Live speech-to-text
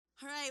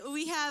right,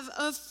 we have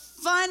a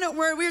fun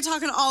word. We're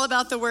talking all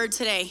about the word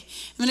today.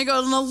 I'm going to go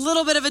in a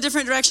little bit of a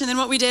different direction than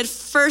what we did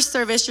first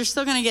service. You're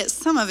still going to get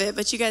some of it,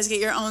 but you guys get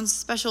your own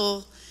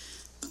special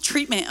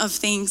treatment of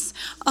things.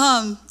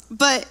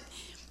 But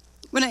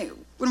when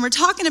we're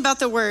talking about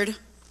the word,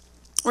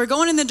 we're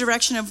going in the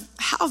direction of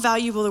how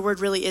valuable the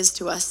word really is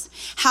to us.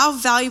 How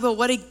valuable,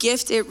 what a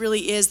gift it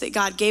really is that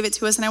God gave it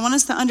to us. And I want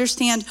us to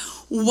understand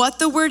what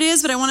the word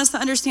is, but I want us to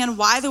understand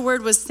why the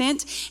word was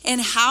sent and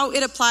how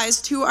it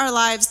applies to our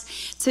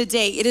lives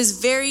today. It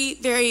is very,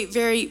 very,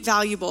 very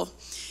valuable.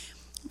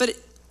 But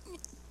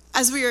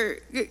as we were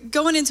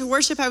going into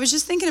worship, I was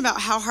just thinking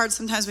about how hard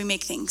sometimes we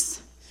make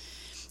things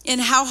and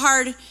how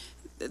hard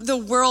the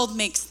world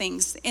makes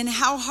things, and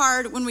how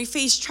hard when we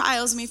face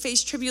trials and we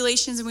face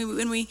tribulations and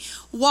when we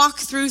walk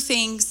through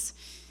things,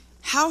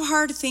 how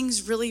hard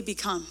things really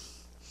become.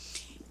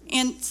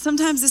 And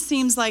sometimes this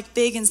seems like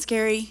big and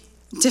scary,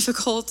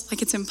 difficult,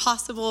 like it's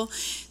impossible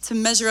to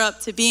measure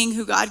up to being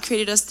who God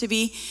created us to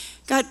be.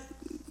 God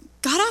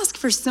asked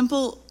for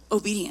simple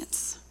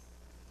obedience.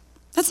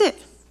 That's it.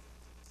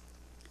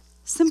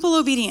 Simple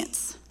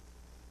obedience.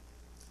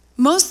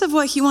 Most of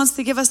what he wants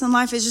to give us in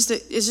life is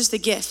just a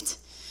gift.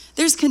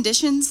 There's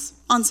conditions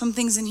on some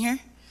things in here,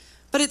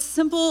 but it's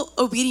simple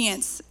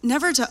obedience.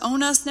 Never to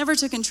own us, never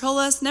to control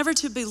us, never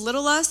to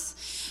belittle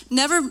us,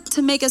 never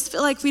to make us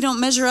feel like we don't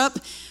measure up,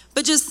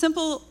 but just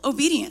simple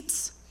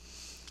obedience.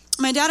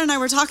 My dad and I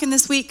were talking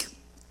this week,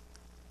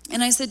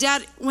 and I said,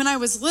 Dad, when I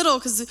was little,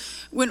 because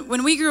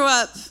when we grew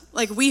up,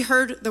 like we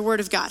heard the word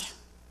of God.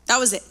 That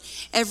was it.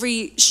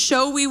 Every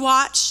show we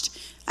watched,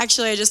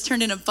 actually I just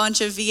turned in a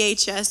bunch of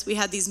VHS. We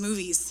had these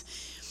movies.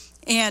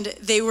 And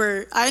they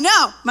were, I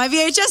know, my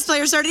VHS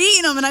player started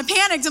eating them and I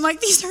panicked. I'm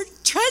like, these are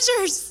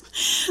treasures.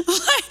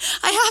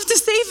 I have to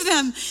save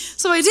them.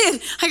 So I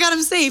did. I got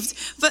them saved.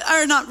 But,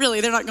 or not really,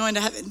 they're not going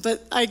to heaven.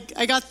 But I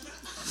got,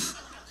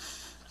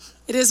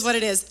 it is what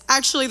it is.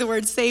 Actually, the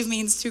word save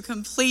means to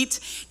complete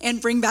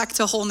and bring back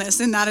to wholeness.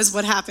 And that is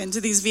what happened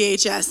to these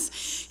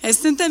VHS. I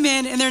sent them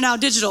in and they're now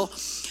digital.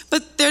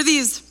 But they're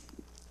these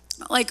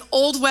like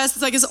Old West,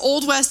 it's like this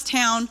Old West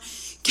town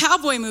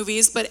cowboy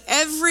movies, but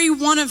every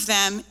one of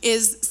them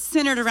is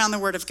centered around the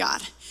word of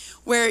God,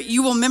 where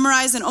you will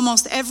memorize in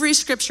almost every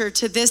scripture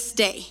to this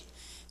day.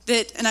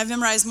 And I've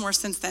memorized more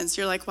since then.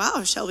 So you're like,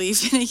 wow, Shelby,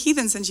 you've been a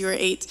heathen since you were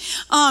 8.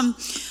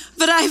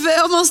 But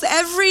almost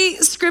every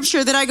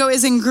scripture that I go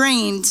is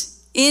ingrained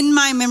in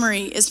my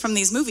memory is from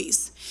these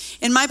movies.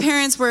 And my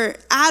parents were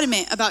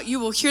adamant about you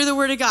will hear the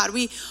word of God.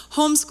 We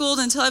homeschooled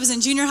until I was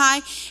in junior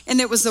high, and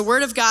it was the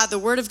word of God,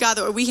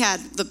 that we had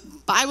the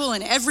Bible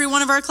in every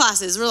one of our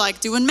classes. We're like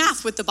doing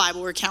math with the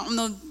Bible. We're counting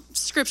the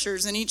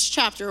scriptures in each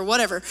chapter or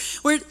whatever.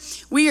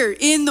 We are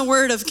in the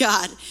word of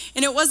God.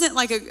 And it wasn't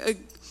like a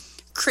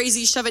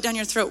crazy shove it down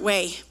your throat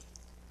way.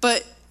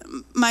 But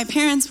my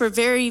parents were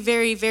very,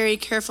 very, very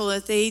careful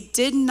that they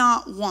did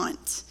not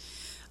want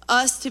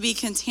us to be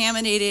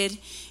contaminated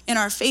and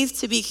our faith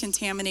to be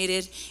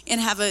contaminated and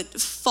have a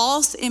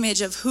false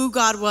image of who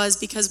God was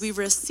because we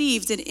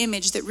received an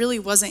image that really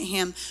wasn't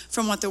him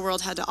from what the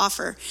world had to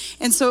offer.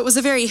 And so it was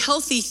a very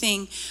healthy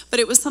thing, but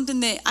it was something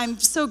that I'm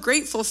so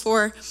grateful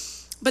for.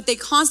 But they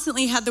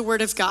constantly had the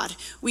word of God.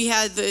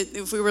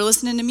 If we were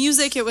listening to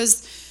music, it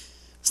was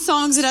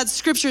songs that had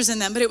scriptures in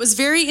them, but it was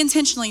very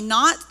intentionally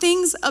not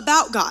things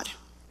about God.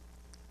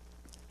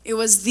 It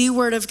was the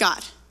word of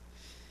God.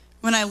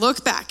 When I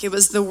look back, it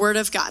was the word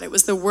of God. It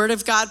was the word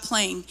of God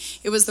playing.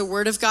 It was the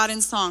word of God in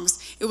songs.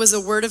 It was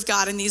the word of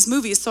God in these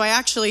movies. So I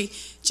actually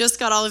just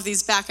got all of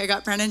these back. I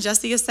got Brandon and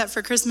Jesse a set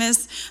for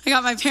Christmas. I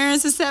got my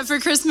parents a set for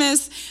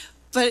Christmas.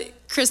 But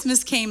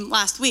Christmas came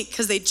last week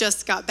because they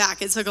just got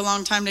back. It took a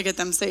long time to get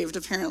them saved,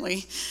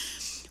 apparently.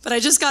 But I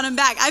just got them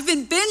back. I've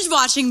been binge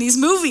watching these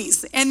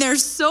movies, and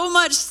there's so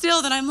much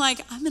still that I'm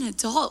like, I'm an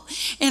adult,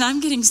 and I'm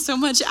getting so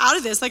much out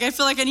of this. Like, I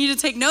feel like I need to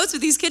take notes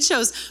with these kid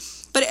shows.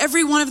 But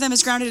every one of them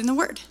is grounded in the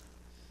word.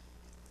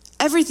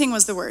 Everything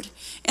was the word.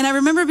 And I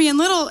remember being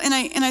little, and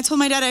I told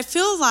my dad, I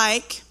feel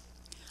like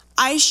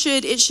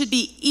it should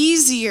be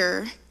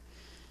easier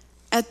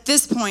at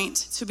this point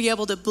to be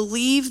able to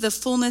believe the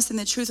fullness and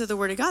the truth of the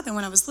word of God than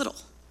when I was little.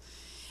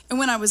 And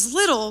when I was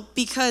little,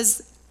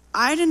 because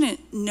I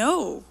didn't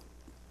know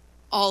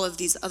all of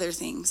these other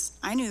things,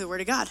 I knew the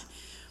word of God.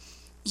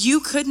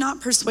 You could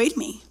not persuade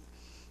me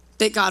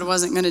that God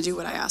wasn't going to do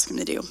what I asked him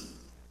to do.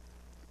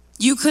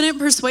 You couldn't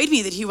persuade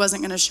me that he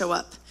wasn't going to show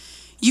up.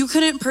 You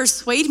couldn't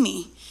persuade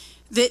me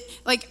that,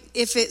 like,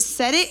 if it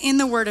said it in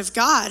the word of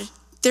God,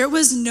 there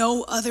was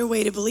no other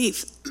way to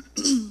believe.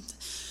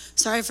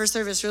 Sorry, first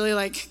service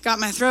really got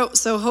my throat,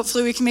 so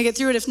hopefully we can make it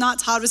through it. If not,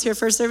 Todd was here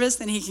first service,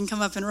 then he can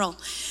come up and roll.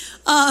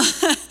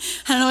 I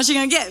don't know what you're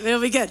going to get, but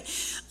it'll be good.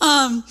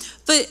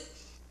 But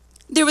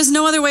there was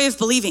no other way of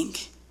believing.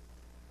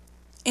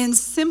 And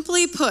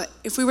simply put,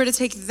 if we were to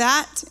take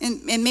that,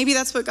 and maybe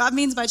that's what God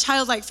means by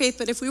childlike faith,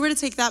 but if we were to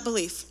take that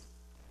belief,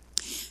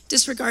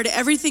 disregard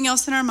everything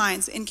else in our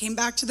minds, and came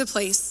back to the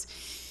place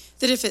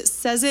that if it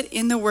says it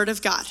in the word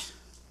of God,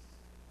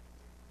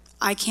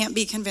 I can't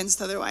be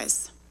convinced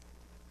otherwise.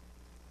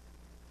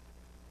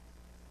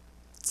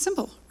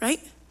 right?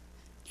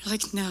 You're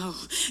like, no.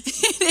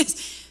 It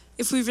is.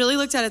 If we really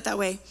looked at it that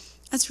way,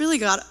 that's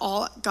really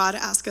all God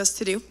asks us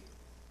to do.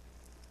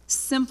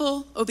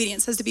 Simple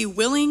obedience says to be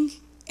willing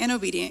and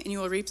obedient, and you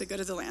will reap the good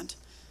of the land.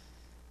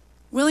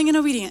 Willing and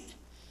obedient.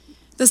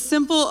 The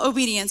simple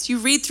obedience. You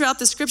read throughout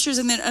the scriptures,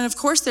 and of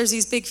course there's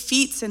these big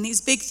feats and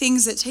these big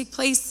things that take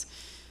place,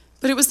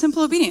 but it was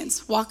simple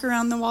obedience. Walk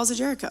around the walls of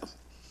Jericho.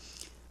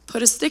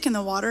 Put a stick in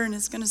the water and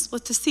it's going to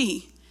split the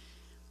sea.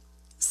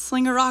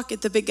 Sling a rock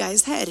at the big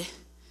guy's head.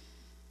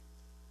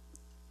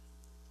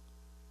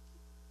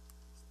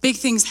 Big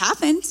things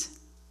happened,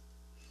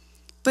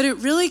 but it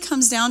really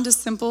comes down to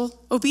simple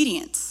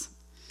obedience.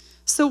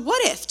 So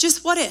what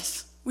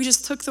if, we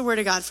just took the word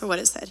of God for what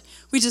it said?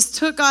 We just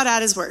took God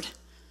at his word.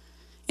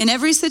 In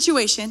every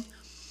situation,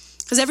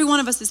 because every one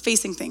of us is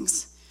facing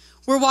things.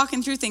 We're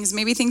walking through things,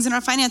 maybe things in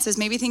our finances,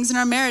 maybe things in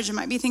our marriage, it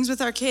might be things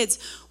with our kids.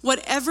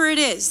 Whatever it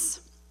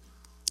is,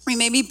 we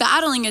may be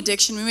battling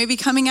addiction. We may be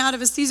coming out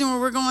of a season where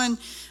we're going,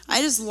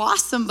 I just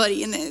lost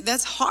somebody, and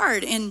that's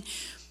hard. And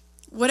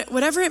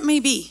whatever it may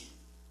be,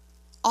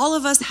 all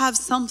of us have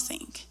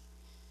something.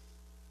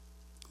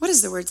 What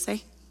does the word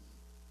say?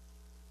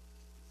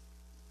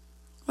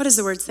 What does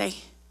the word say?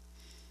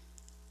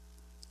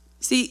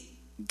 See,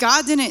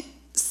 God didn't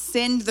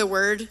send the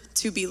word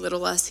to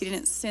belittle us. He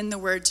didn't send the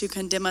word to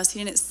condemn us.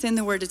 He didn't send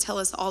the word to tell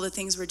us all the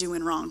things we're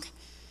doing wrong.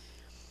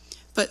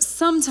 But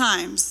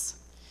sometimes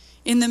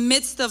in the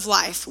midst of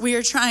life, we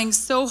are trying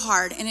so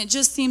hard and it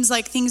just seems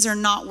like things are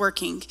not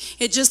working.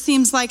 It just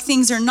seems like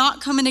things are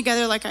not coming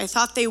together like I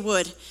thought they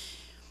would.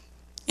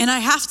 And I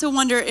have to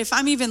wonder if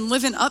I'm even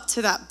living up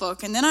to that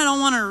book. And then I don't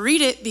want to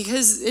read it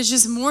because it's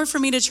just more for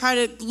me to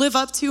try to live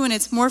up to, and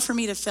it's more for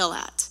me to fill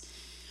at.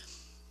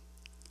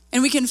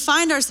 And we can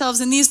find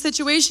ourselves in these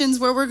situations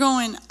where we're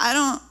going, I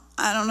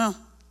don't know.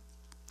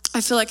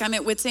 I feel like I'm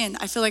at wit's end.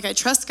 I feel like I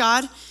trust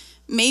God.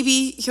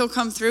 Maybe he'll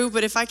come through,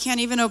 but if I can't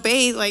even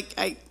obey, like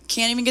I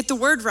can't even get the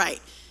word right.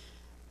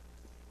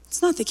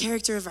 It's not the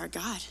character of our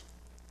God.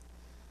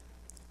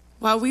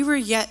 While we were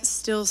yet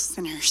still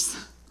sinners,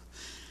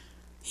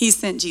 he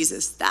sent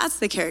Jesus. That's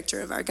the character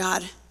of our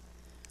God.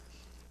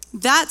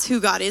 That's who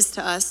God is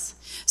to us.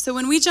 So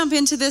when we jump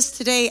into this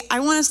today, I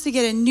want us to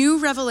get a new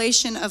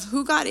revelation of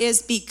who God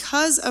is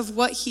because of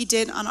what he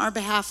did on our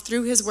behalf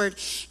through his word.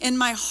 In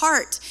my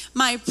heart,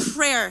 my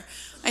prayer,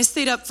 I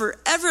stayed up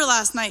forever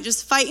last night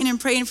just fighting and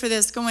praying for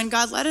this, going,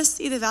 God, let us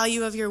see the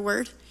value of your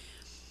word.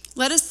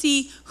 Let us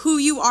see who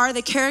you are,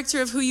 the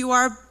character of who you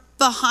are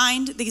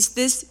behind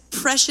this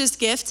precious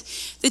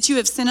gift that you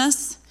have sent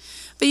us.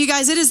 But you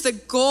guys, it is the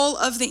goal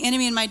of the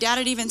enemy, and my dad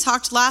had even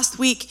talked last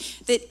week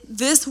that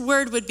this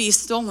word would be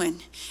stolen.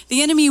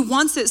 The enemy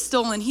wants it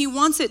stolen. He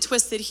wants it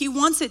twisted. He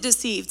wants it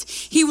deceived.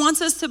 He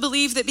wants us to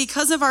believe that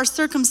because of our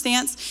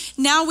circumstance,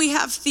 now we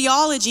have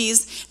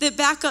theologies that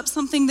back up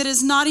something that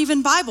is not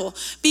even Bible.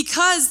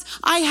 Because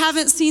I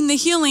haven't seen the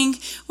healing,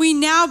 we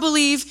now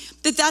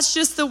believe that that's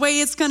just the way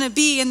it's going to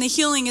be, and the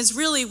healing is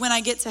really when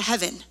I get to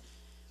heaven.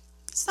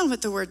 That's not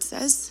what the word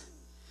says.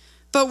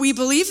 But we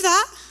believe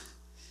that.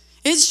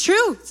 It's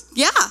true.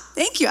 Yeah,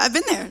 thank you. I've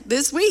been there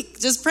this week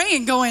just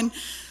praying, going,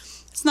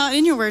 it's not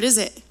in your word, is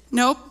it?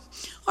 Nope.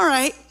 All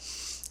right.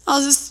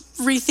 I'll just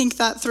rethink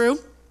that through.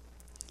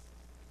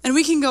 And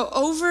we can go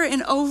over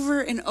and over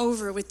and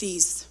over with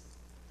these,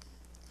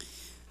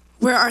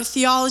 where our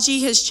theology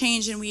has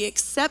changed and we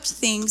accept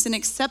things and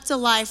accept a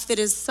life that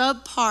is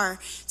subpar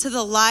to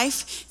the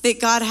life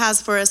that God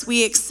has for us.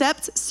 We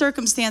accept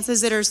circumstances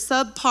that are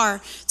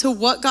subpar to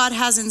what God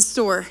has in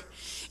store.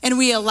 And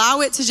we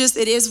allow it to just,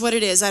 it is what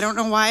it is. I don't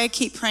know why I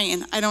keep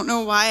praying. I don't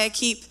know why I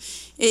keep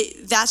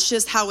it. That's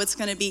just how it's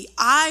going to be.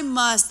 I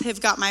must have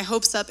got my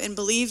hopes up and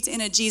believed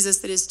in a Jesus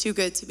that is too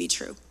good to be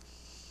true.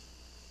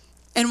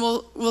 And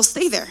we'll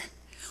stay there.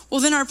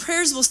 Well, then our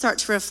prayers will start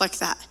to reflect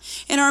that.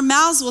 And our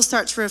mouths will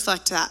start to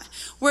reflect that.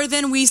 Where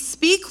then we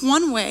speak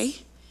one way,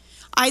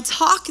 I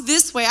talk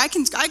this way. I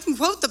can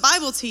quote the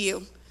Bible to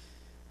you,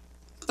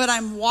 but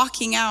I'm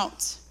walking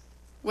out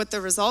what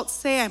the results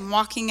say. I'm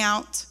walking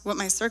out what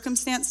my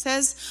circumstance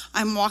says.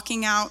 I'm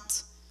walking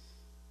out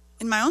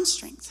in my own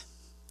strength.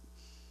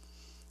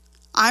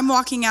 I'm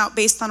walking out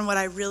based on what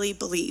I really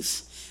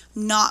believe,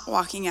 not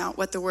walking out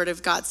what the word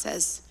of God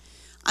says.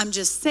 I'm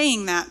just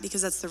saying that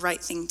because that's the right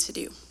thing to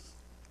do.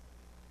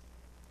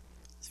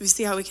 So we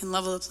see how we can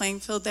level the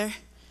playing field there?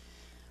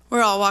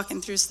 We're all walking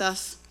through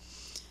stuff.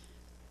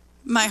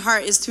 My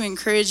heart is to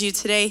encourage you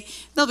today.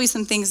 There'll be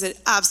some things that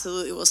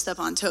absolutely will step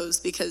on toes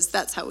because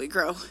that's how we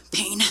grow,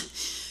 pain.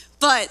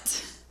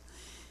 But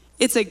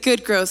it's a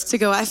good growth to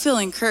go, I feel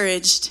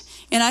encouraged,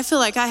 and I feel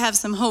like I have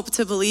some hope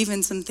to believe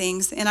in some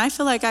things, and I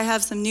feel like I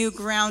have some new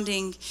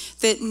grounding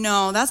that,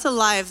 no, that's a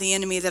lie of the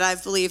enemy that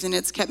I've believed, and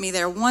it's kept me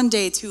there one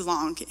day too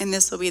long, and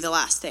this will be the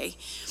last day.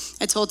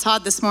 I told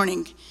Todd this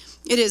morning,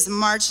 it is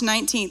March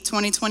 19th,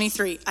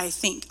 2023, I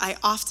think. I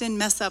often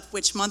mess up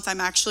which month I'm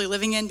actually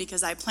living in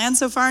because I plan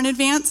so far in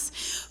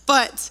advance.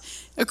 But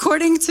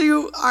according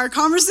to our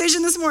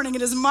conversation this morning,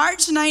 it is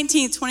March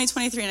 19th,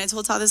 2023. And I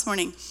told Todd this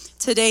morning,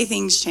 today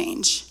things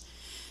change.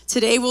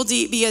 Today will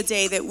be a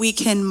day that we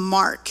can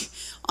mark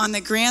on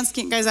the grand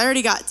scheme. Guys, I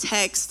already got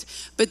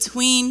text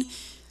between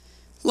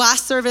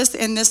last service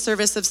and this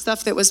service of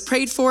stuff that was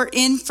prayed for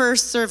in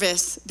first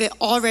service that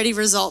already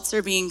results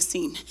are being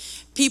seen.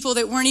 People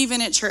that weren't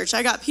even at church.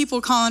 I got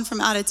people calling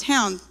from out of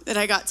town that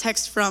I got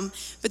text from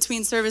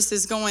between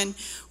services going,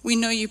 we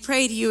know you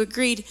prayed, you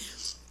agreed.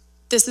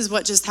 This is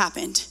what just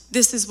happened.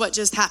 This is what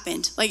just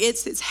happened. Like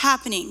it's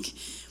happening.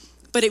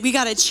 But we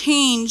got to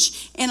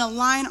change and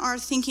align our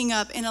thinking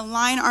up and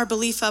align our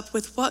belief up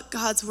with what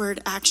God's word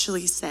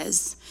actually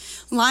says.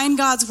 Line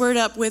God's word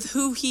up with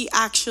who he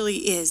actually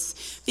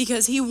is,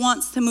 because he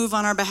wants to move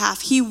on our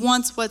behalf. He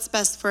wants what's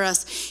best for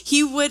us.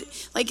 He would,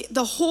 like,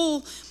 the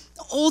whole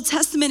Old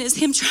Testament is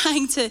him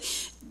trying to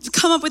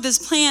come up with this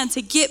plan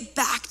to get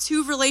back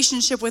to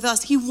relationship with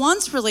us. He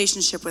wants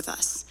relationship with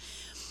us.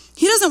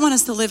 He doesn't want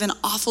us to live an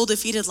awful,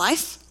 defeated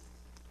life.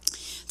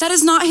 That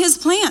is not his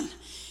plan.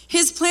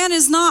 His plan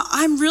is not,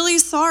 I'm really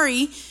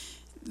sorry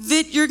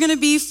that you're going to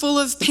be full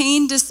of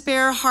pain,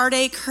 despair,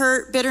 heartache,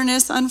 hurt,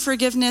 bitterness,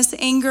 unforgiveness,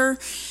 anger.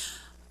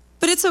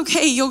 But it's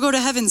okay. You'll go to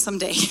heaven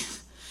someday.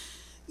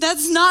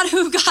 That's not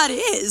who God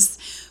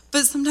is.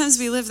 But sometimes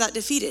we live that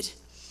defeated.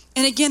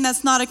 And again,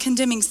 that's not a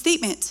condemning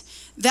statement.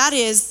 That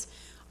is,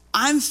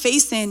 I'm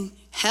facing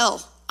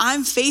hell.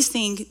 I'm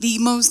facing the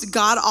most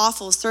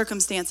god-awful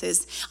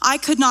circumstances. I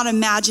could not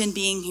imagine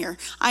being here.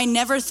 I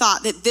never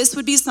thought that this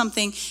would be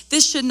something,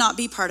 this should not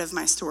be part of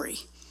my story.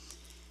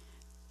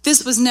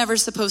 This was never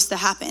supposed to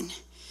happen.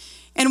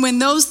 And when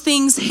those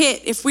things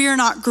hit, if we are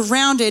not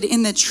grounded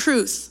in the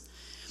truth,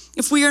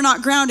 if we are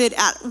not grounded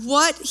at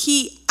what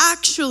he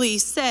actually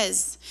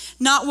says,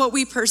 not what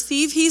we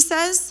perceive he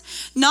says,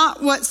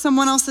 not what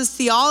someone else's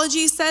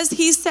theology says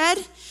he said,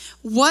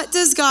 what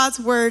does God's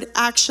word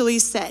actually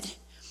say?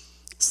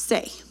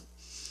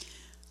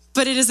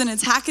 But it is an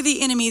attack of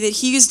the enemy that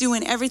he is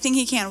doing everything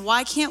he can.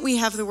 Why can't we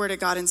have the word of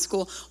God in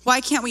school?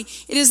 Why can't we?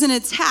 It is an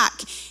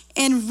attack.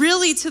 And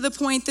really to the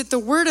point that the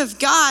word of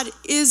God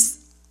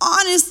is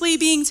honestly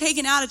being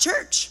taken out of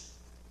church.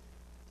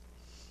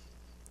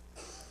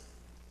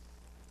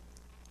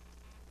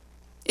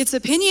 It's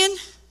opinion.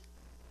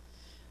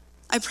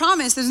 I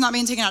promise it's not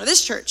being taken out of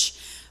this church,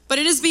 but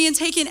it is being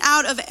taken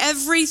out of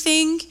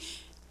everything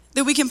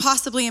that we can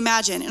possibly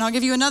imagine. And I'll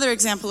give you another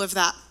example of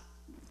that.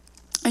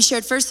 I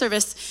shared first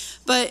service,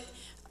 but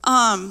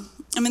I'm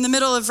in the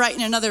middle of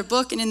writing another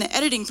book, and in the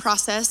editing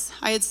process,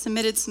 I had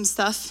submitted some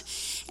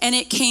stuff, and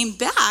it came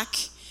back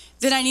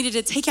that I needed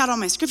to take out all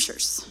my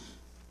scriptures.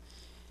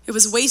 It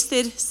was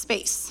wasted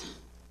space,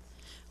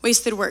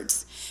 wasted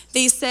words.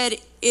 They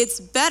said it's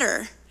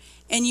better,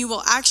 and you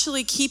will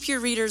actually keep your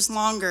readers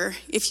longer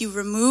if you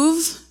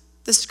remove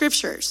the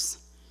scriptures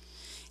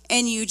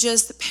and you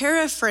just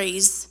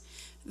paraphrase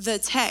the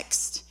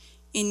text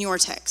in your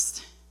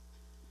text.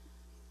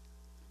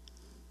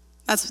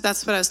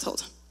 That's what I was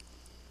told.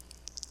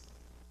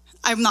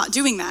 I'm not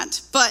doing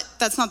that, but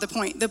that's not the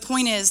point. The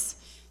point is,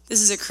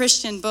 this is a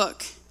Christian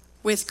book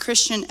with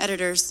Christian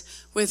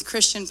editors, with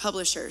Christian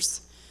publishers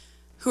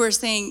who are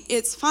saying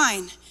it's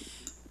fine.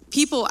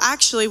 People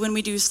actually, when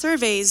we do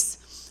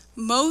surveys,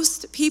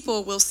 most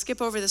people will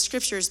skip over the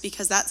scriptures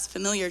because that's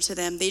familiar to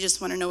them. They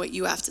just want to know what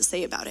you have to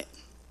say about it.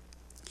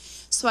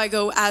 So I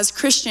go, as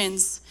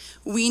Christians,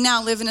 we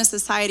now live in a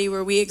society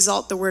where we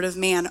exalt the word of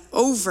man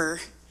over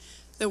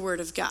the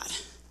word of God.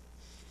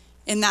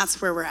 And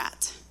that's where we're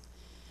at.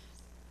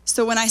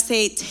 So when I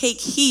say take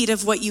heed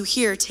of what you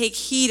hear, take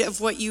heed of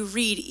what you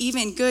read,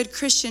 even good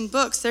Christian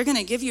books, they're going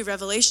to give you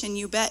revelation.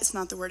 You bet it's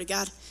not the word of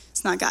God.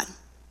 It's not God.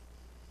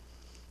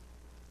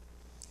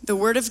 The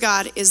word of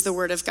God is the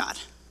word of God.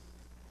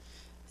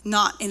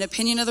 Not an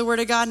opinion of the word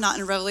of God, not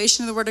in a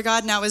revelation of the word of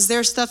God. Now, is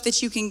there stuff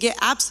that you can get?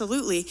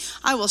 Absolutely.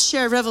 I will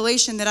share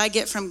revelation that I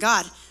get from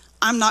God.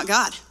 I'm not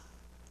God.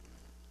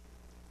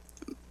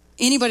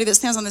 Anybody that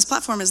stands on this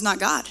platform is not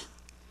God.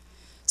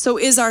 So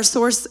is our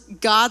source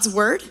God's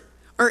word,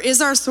 or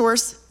is our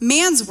source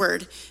man's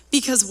word?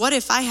 Because what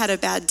if I had a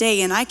bad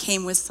day and I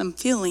came with some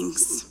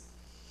feelings?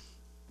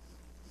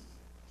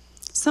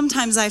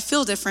 Sometimes I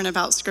feel different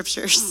about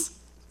scriptures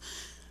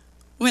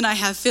when I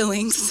have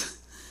feelings.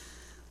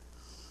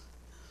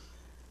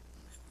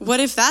 What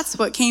if that's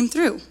what came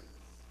through?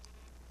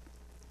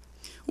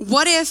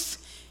 What if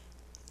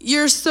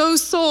you're so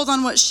sold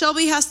on what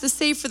Shelby has to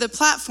say for the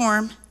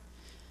platform,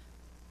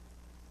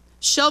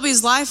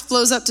 Shelby's life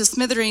blows up to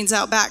smithereens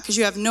out back because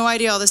you have no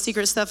idea all the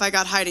secret stuff I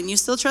got hiding. You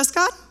still trust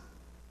God?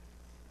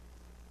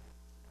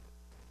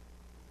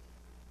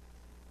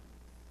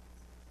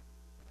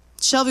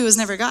 Shelby was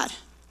never God.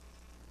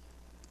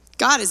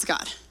 God is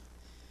God.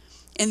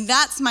 And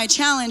that's my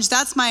challenge.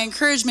 That's my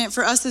encouragement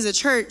for us as a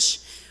church.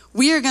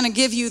 We are going to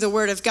give you the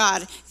word of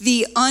God,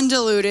 the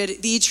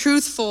undiluted, the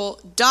truthful,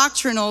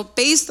 doctrinal,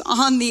 based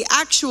on the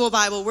actual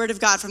Bible word of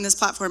God from this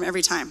platform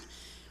every time.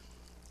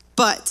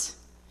 But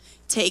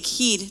take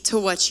heed to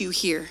what you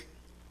hear.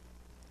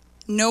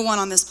 No one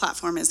on this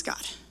platform is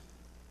God.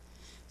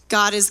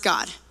 God is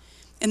God.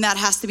 And that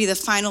has to be the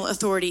final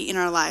authority in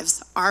our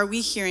lives. Are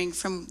we hearing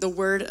from the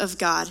word of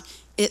God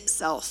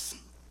itself?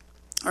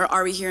 Or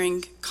are we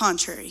hearing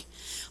contrary?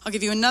 I'll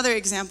give you another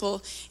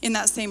example in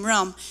that same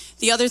realm.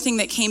 The other thing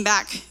that came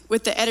back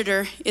with the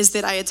editor is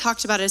that I had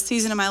talked about a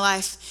season of my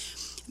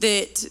life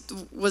that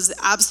was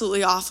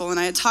absolutely awful. And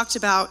I had talked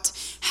about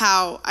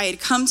how I had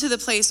come to the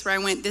place where I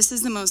went, this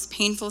is the most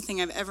painful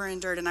thing I've ever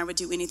endured, and I would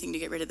do anything to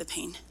get rid of the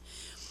pain.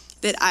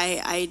 That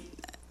I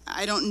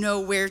don't know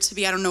where to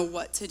be, I don't know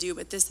what to do,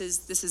 but this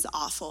is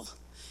awful.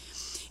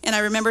 And I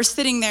remember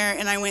sitting there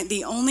and I went,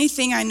 the only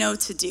thing I know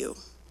to do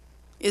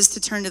is to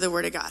turn to the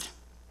Word of God.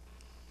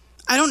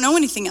 I don't know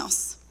anything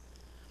else.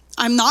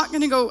 I'm not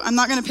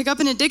gonna pick up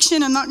an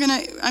addiction.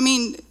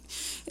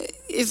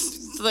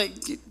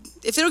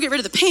 If it'll get rid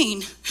of the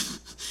pain,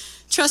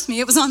 trust me,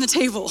 it was on the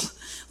table.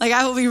 Like,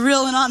 I will be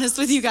real and honest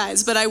with you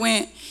guys, but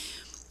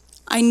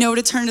I know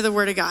to turn to the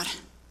Word of God.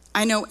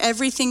 I know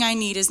everything I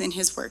need is in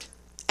His Word,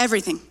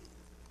 everything.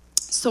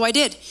 So I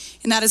did,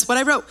 and that is what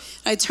I wrote.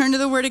 I turned to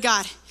the Word of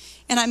God,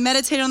 and I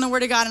meditated on the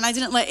Word of God, and I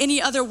didn't let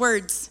any other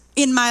words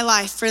in my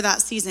life for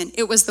that season.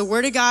 It was the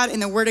Word of God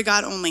and the Word of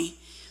God only.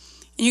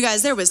 And you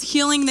guys, there was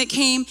healing that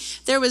came.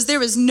 There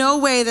was no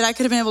way that I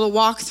could have been able to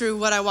walk through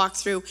what I walked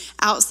through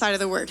outside of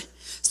the Word.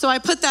 So I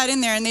put that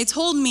in there, and they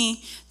told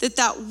me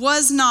that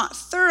was not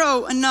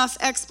thorough enough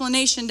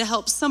explanation to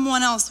help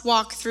someone else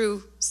walk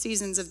through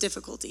seasons of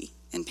difficulty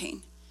and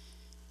pain.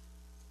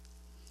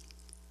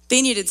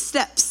 They needed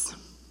steps.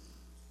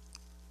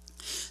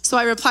 So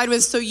I replied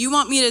with, so you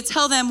want me to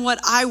tell them what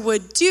I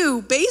would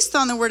do based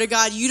on the Word of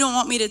God? You don't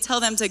want me to tell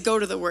them to go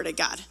to the Word of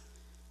God?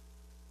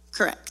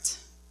 Correct.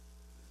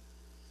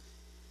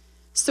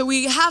 So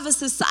we have a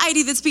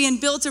society that's being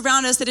built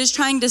around us that is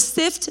trying to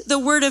sift the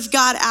Word of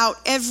God out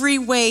every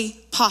way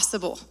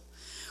possible.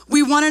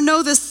 We want to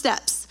know the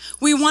steps.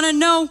 We want to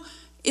know,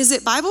 is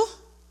it Bible?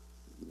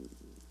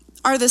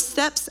 Are the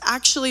steps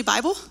actually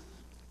Bible?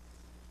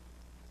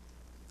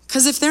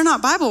 Because if they're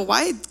not Bible,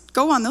 why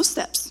go on those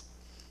steps?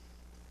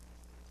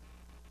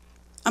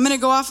 I'm going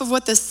to go off of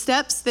what the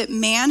steps that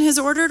man has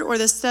ordered or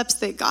the steps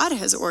that God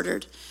has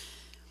ordered.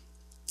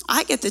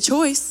 I get the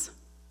choice,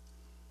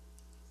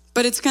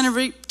 but it's going to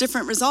reap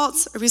different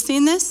results. Are we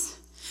seeing this?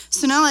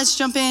 So now let's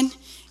jump in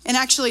and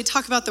actually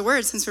talk about the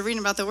Word, since we're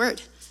reading about the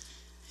Word.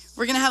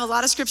 We're going to have a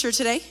lot of scripture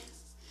today.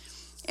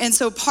 And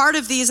so part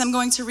of these I'm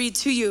going to read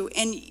to you,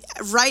 and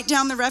write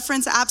down the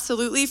reference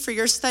absolutely for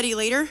your study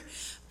later.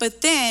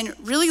 But then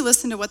really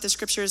listen to what the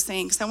scripture is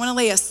saying, because I want to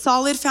lay a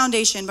solid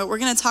foundation, but we're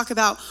going to talk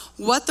about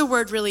what the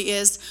Word really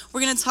is.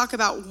 We're going to talk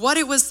about what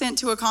it was sent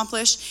to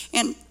accomplish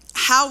and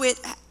how it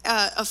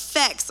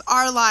affects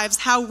our lives,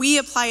 how we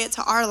apply it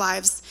to our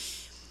lives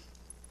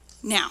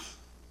now.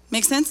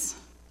 Make sense?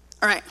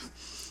 All right.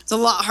 It's a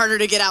lot harder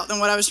to get out than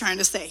what I was trying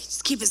to say.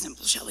 Just keep it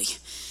simple, Shelly.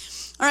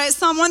 All right,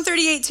 Psalm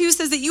 138:2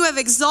 says that you have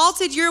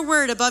exalted your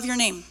word above your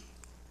name.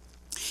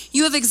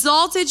 You have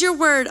exalted your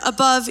word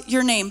above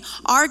your name.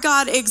 Our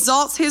God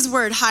exalts his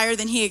word higher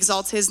than he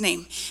exalts his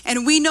name.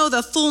 And we know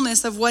the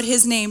fullness of what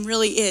his name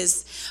really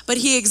is. But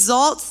he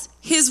exalts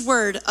his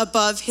word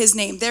above his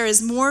name. There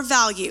is more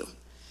value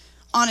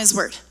on his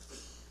word.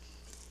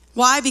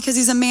 Why? Because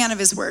he's a man of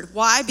his word.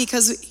 Why?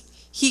 Because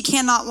he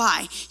cannot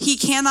lie. He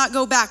cannot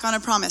go back on a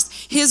promise.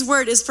 His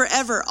word is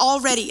forever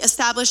already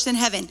established in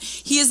heaven.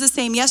 He is the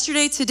same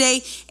yesterday,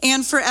 today,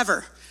 and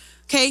forever.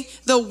 Okay?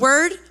 The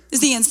word is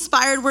the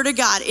inspired word of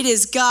God. It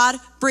is God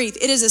breathed.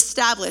 It is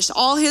established.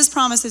 All his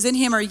promises in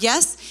him are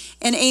yes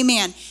and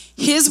amen.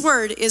 His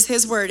word is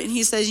his word. And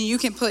he says, you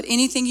can put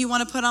anything you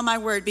want to put on my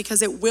word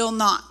because it will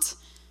not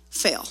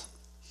fail.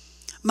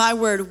 My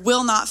word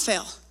will not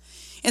fail.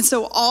 And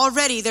so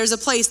already there's a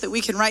place that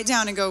we can write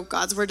down and go,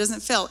 God's word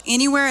doesn't fail.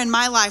 Anywhere in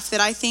my life that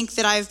I think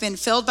that I've been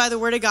filled by the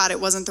word of God, it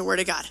wasn't the word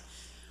of God.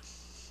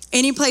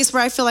 Any place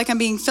where I feel like I'm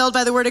being filled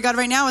by the word of God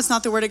right now, it's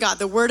not the word of God.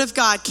 The word of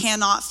God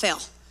cannot fail.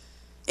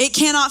 It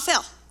cannot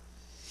fail.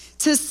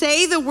 To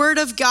say the word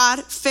of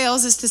God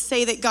fails is to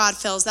say that God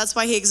fails. That's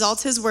why he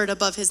exalts his word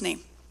above his name.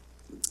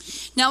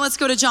 Now let's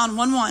go to John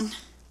 1:1.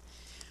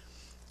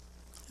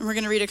 And we're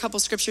going to read a couple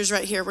scriptures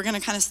right here. We're going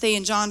to kind of stay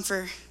in John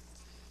for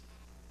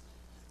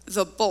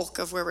the bulk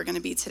of where we're going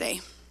to be today.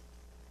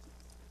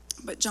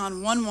 But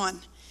John 1:1.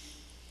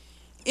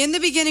 In the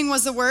beginning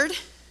was the Word.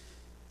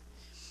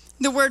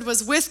 The Word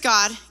was with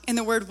God, and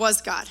the Word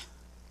was God.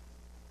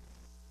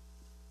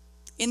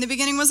 In the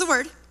beginning was the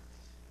Word.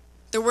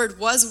 The Word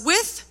was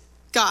with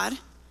God.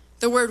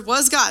 The Word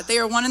was God. They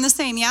are one and the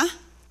same, yeah?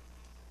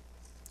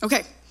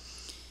 Okay.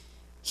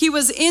 He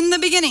was in the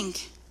beginning.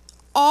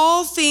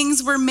 All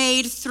things were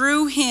made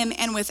through him,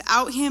 and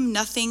without him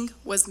nothing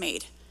was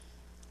made.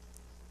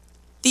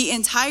 The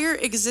entire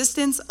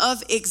existence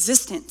of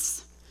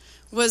existence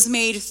was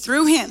made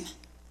through him,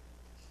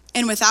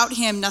 and without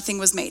him nothing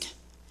was made.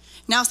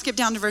 Now skip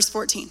down to verse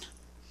 14.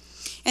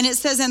 And it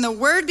says, and the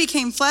word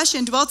became flesh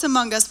and dwelt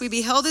among us. We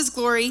beheld his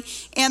glory,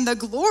 and the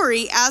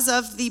glory as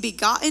of the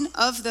begotten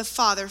of the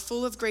Father,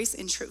 full of grace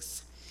and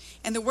truth.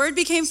 And the word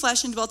became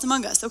flesh and dwelt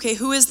among us. Okay,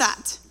 who is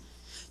that?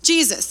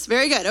 Jesus,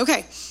 very good.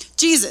 Okay,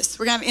 Jesus,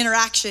 we're gonna have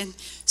interaction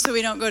so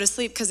we don't go to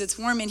sleep because it's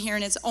warm in here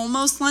and it's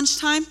almost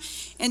lunchtime.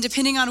 And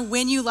depending on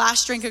when you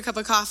last drank a cup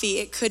of coffee,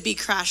 it could be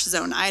crash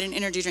zone. I had an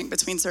energy drink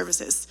between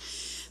services.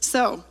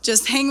 So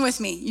just hang with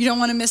me. You don't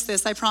wanna miss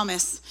this, I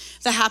promise.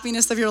 The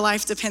happiness of your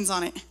life depends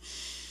on it.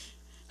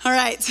 All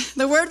right,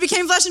 the Word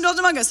became flesh and dwelt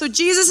among us. So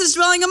Jesus is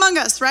dwelling among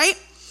us, right?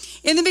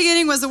 In the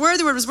beginning was the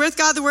Word was with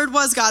God, the Word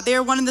was God. They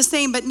are one and the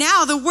same, but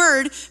now the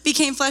Word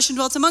became flesh and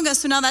dwelt among us.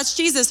 So now that's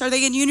Jesus. Are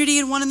they in unity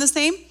and one and the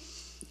same?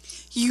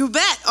 You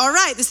bet. All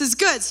right, this is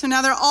good. So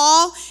now they're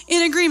all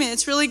in agreement.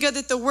 It's really good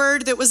that the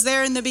Word that was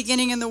there in the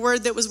beginning and the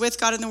Word that was with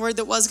God and the Word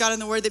that was God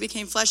and the Word that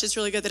became flesh, it's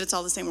really good that it's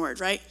all the same Word,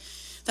 right?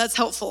 That's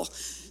helpful.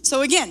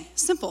 So again,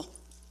 simple.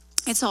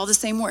 It's all the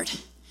same Word.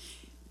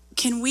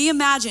 Can we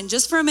imagine,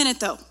 just for a minute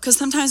though, because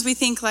sometimes we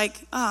think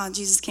like,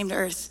 Jesus came to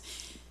earth.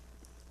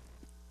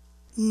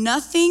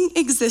 Nothing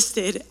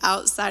existed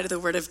outside of the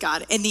Word of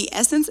God. And the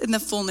essence and the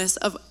fullness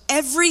of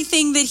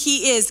everything that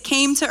he is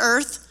came to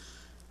earth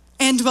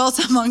and dwelt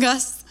among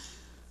us.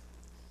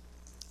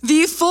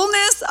 The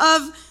fullness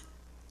of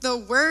the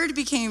Word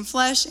became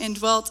flesh and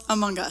dwelt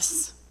among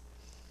us.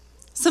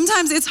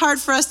 Sometimes it's hard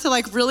for us to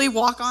like really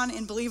walk on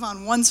and believe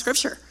on one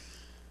scripture.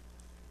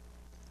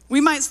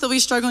 We might still be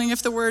struggling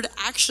if the Word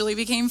actually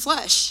became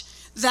flesh.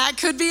 That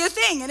could be a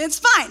thing and it's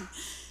fine.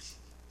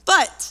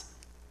 But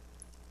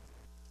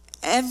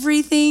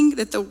everything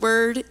that the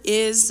Word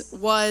is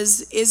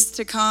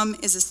to come,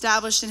 is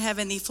established in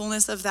heaven. The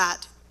fullness of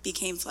that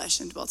became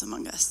flesh and dwelt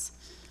among us.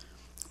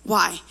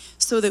 Why?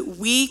 So that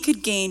we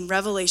could gain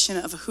revelation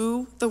of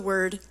who the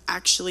Word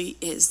actually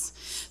is.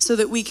 So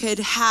that we could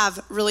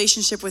have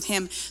relationship with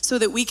him. So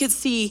that we could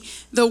see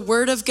the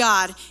Word of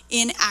God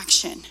in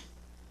action.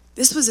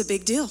 This was a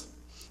big deal.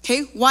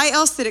 Okay, why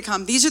else did it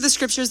come? These are the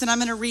scriptures that I'm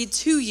going to read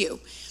to you.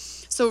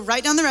 So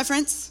write down the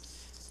reference,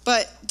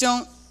 but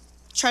don't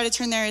try to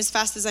turn there as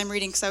fast as I'm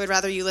reading because I would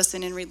rather you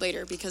listen and read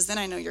later because then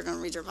I know you're going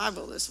to read your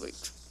Bible this week.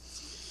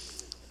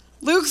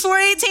 Luke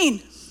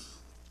 4:18.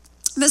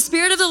 The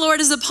Spirit of the Lord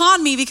is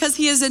upon me because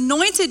he has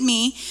anointed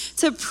me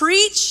to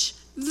preach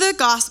the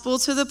gospel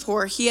to the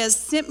poor. He has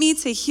sent me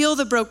to heal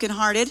the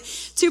brokenhearted,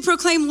 to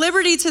proclaim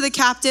liberty to the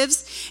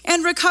captives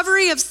and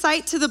recovery of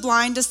sight to the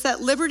blind, to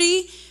set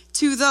liberty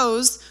to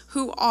those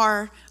who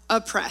are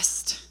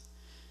oppressed.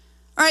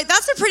 All right,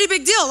 that's a pretty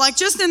big deal. Like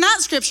just in that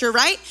scripture,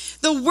 right?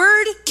 The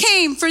Word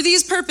came for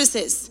these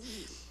purposes.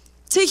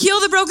 To heal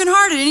the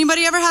brokenhearted.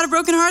 Anybody ever had a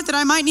broken heart that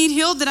I might need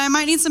healed, that I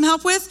might need some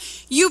help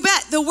with? You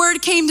bet the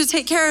Word came to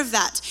take care of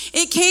that.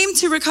 It came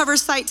to recover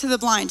sight to the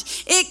blind.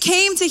 It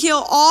came to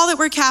heal all that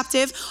were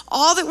captive,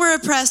 all that were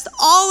oppressed,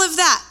 all of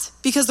that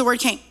because the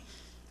Word came.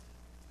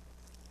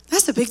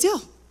 That's a big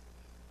deal.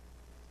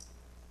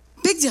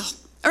 Big deal.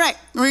 All right,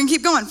 we're gonna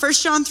keep going. 1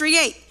 John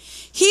 3:8.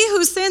 He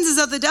who sins is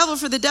of the devil,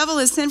 for the devil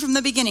has sinned from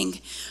the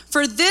beginning.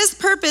 For this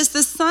purpose,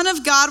 the Son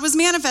of God was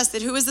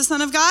manifested. Who is the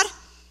Son of God?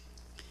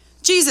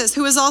 Jesus,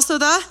 who is also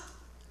the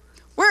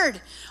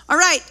Word. All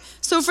right,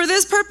 so for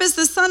this purpose,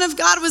 the Son of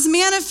God was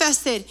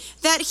manifested,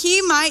 that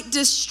he might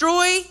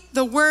destroy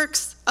the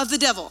works of the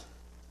devil.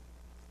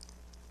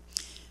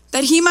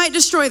 That he might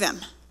destroy them.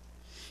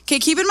 Okay,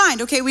 keep in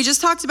mind, okay, we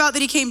just talked about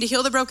that he came to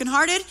heal the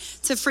brokenhearted,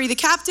 to free the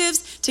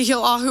captives, to heal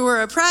all who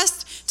are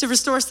oppressed, to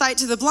restore sight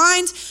to the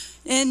blind.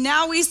 And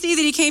now we see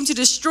that he came to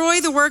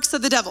destroy the works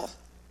of the devil.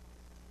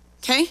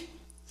 Okay?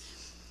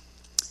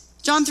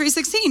 John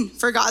 3:16,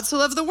 for God so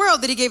loved the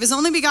world that he gave his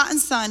only begotten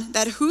Son,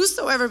 that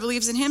whosoever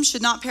believes in him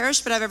should not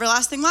perish but have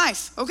everlasting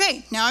life.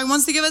 Okay, now he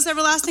wants to give us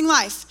everlasting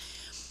life.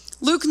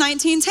 Luke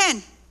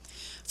 19:10,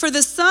 for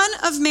the Son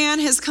of Man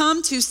has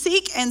come to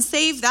seek and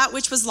save that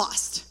which was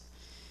lost.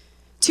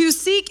 To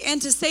seek and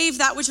to save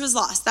that which was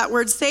lost. That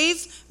word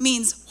save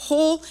means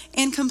whole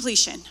and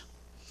completion.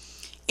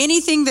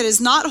 Anything that is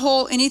not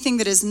whole, anything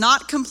that is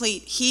not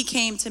complete, he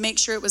came to make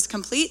sure it was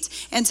complete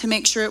and to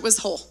make sure it was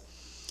whole.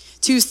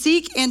 To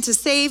seek and to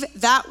save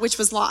that which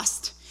was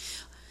lost.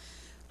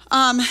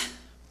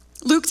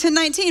 Luke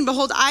 10:19,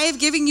 behold, I have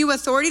given you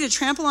authority to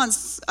trample on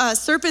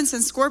serpents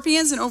and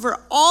scorpions and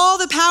over all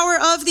the power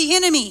of the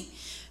enemy.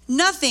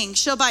 Nothing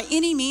shall by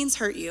any means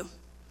hurt you.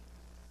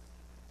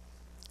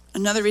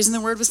 Another reason the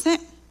Word was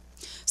sent.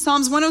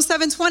 Psalms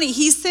 107:20,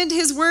 he sent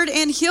his word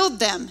and healed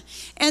them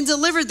and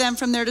delivered them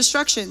from their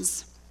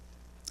destructions.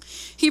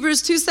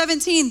 Hebrews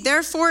 2:17,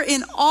 therefore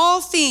in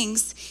all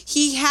things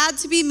he had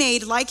to be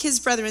made like his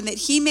brethren, that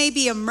he may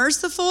be a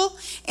merciful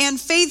and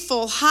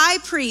faithful high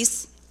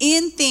priest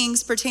in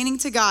things pertaining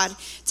to God,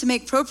 to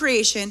make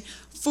propitiation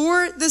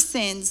for the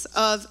sins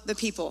of the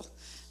people.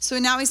 So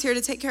now he's here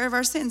to take care of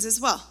our sins as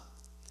well.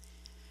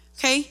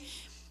 Okay?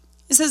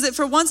 It says that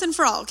for once and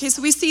for all. Okay,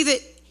 so we see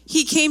that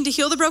he came to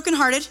heal the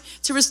brokenhearted,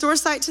 to restore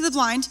sight to the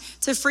blind,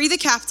 to free the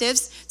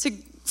captives, to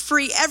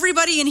free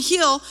everybody and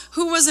heal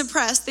who was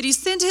oppressed, that he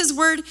sent his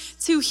word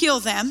to heal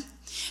them,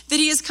 that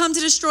he has come to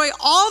destroy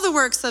all the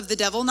works of the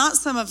devil, not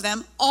some of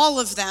them, all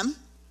of them.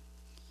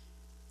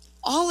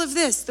 All of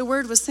this, the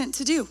Word was sent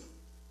to do.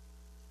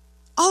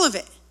 All of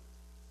it.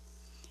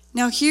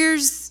 Now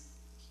here's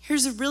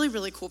a really,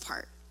 really cool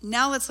part.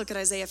 Now let's look at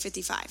Isaiah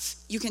 55.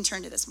 You can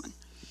turn to this one.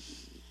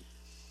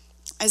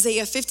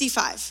 Isaiah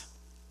 55.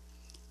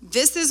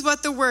 This is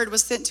what the word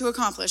was sent to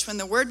accomplish. When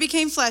the word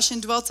became flesh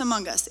and dwelt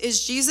among us.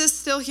 Is Jesus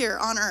still here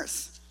on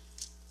earth?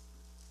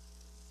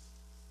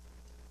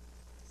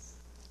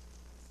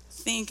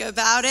 Think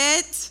about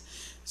it.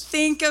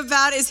 Think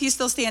about, is he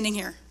still standing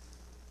here?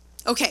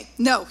 Okay,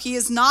 no, he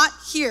is not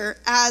here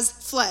as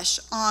flesh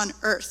on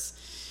earth.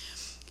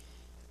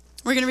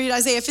 We're going to read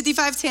Isaiah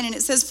 55:10, and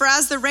it says, "For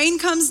as the rain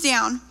comes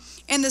down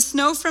and the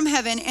snow from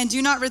heaven, and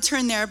do not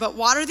return there, but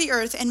water the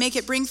earth and make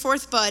it bring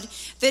forth bud,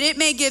 that it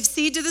may give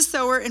seed to the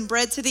sower and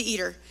bread to the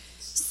eater,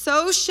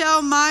 so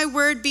shall my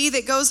word be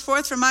that goes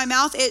forth from my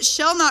mouth. It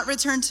shall not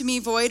return to me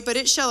void, but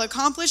it shall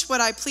accomplish what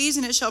I please,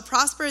 and it shall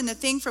prosper in the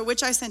thing for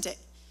which I sent it."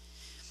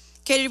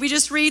 Okay, did we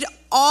just read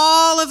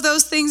all of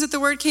those things that the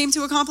word came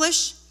to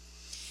accomplish?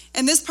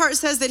 And this part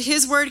says that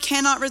his word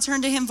cannot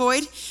return to him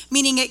void,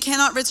 meaning it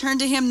cannot return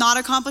to him not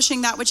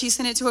accomplishing that which he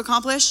sent it to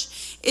accomplish.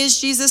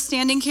 Is Jesus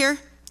standing here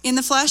in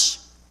the flesh?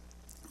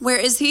 Where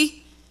is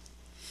he?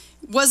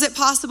 Was it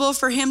possible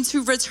for him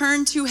to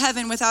return to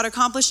heaven without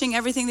accomplishing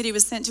everything that he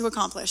was sent to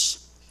accomplish?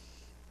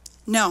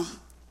 No.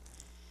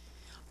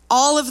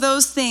 All of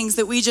those things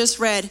that we just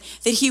read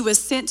that he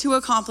was sent to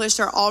accomplish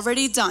are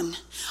already done.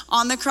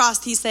 On the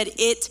cross, he said,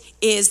 "It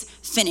is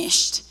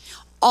finished."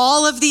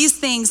 All of these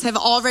things have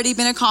already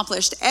been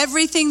accomplished.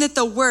 Everything that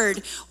the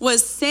word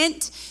was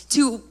sent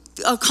to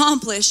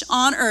accomplish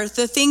on earth,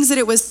 the things that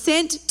it was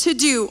sent to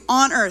do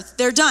on earth,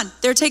 they're done.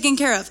 They're taken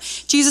care of.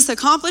 Jesus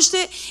accomplished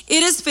it.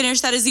 It is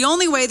finished. That is the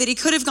only way that he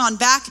could have gone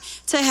back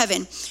to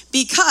heaven,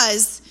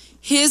 because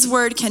his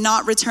word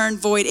cannot return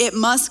void. It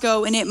must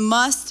go, and it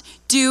must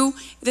do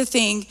the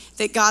thing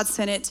that God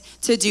sent it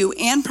to do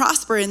and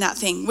prosper in that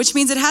thing, which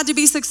means it had to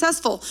be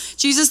successful.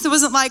 Jesus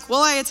wasn't like,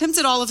 "Well, I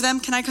attempted all of them.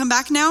 Can I come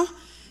back now?"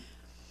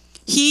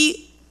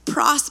 He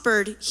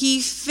prospered.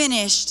 He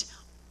finished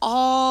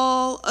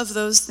all of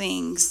those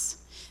things.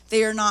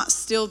 They are not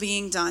still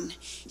being done.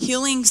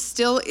 Healing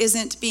still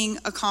isn't being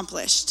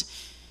accomplished.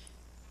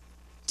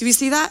 Do we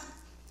see that?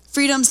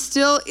 Freedom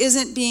still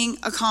isn't being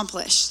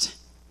accomplished.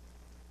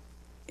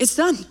 It's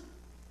done.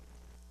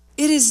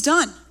 It is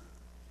done.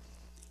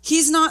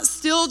 He's not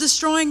still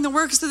destroying the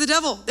works of the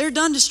devil. They're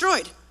done,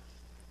 destroyed.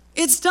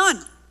 It's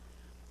done.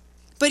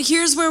 But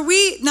here's where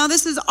now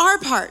this is our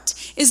part,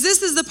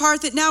 this is the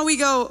part that now we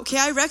go, okay,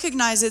 I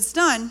recognize it's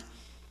done.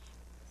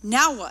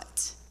 Now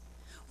what?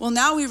 Well,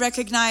 now we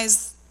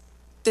recognize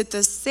that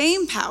the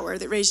same power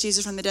that raised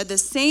Jesus from the dead, the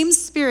same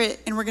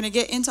spirit, and we're going to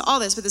get into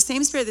all this, but the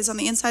same spirit that's on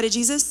the inside of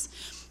Jesus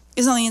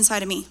is on the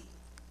inside of me.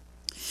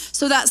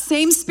 So that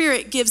same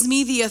spirit gives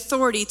me the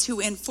authority to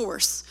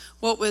enforce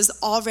what was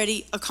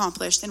already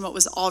accomplished and what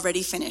was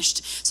already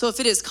finished. So if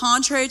it is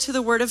contrary to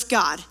the word of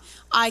God,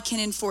 I can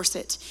enforce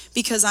it,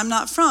 because I'm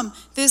not from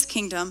this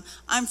kingdom.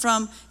 I'm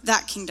from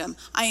that kingdom.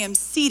 I am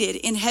seated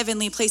in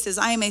heavenly places.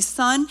 I am a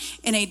son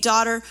and a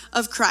daughter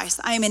of Christ.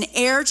 I am an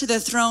heir to the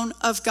throne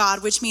of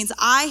God, which means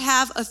I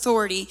have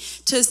authority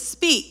to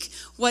speak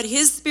what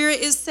his spirit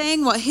is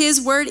saying, what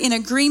his word, in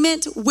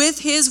agreement with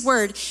his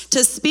word,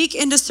 to speak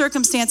into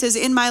circumstances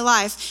in my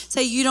life.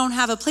 Say, you don't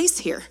have a place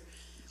here,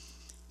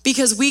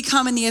 because we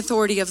come in the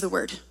authority of the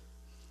word.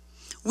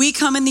 We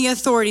come in the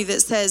authority that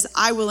says,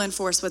 I will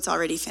enforce what's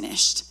already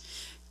finished.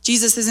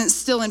 Jesus isn't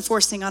still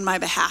enforcing on my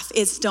behalf.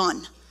 It's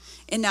done.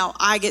 And now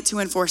I get to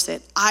enforce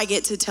it. I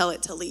get to tell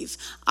it to leave.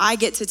 I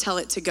get to tell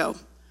it to go.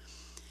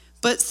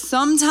 But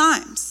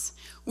sometimes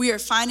we are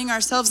finding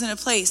ourselves in a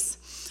place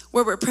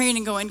where we're praying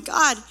and going,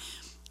 God,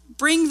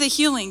 bring the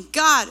healing.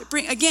 God,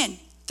 again,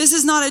 this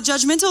is not a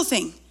judgmental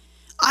thing.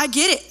 I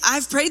get it.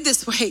 I've prayed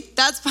this way.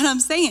 That's what I'm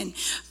saying.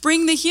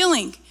 Bring the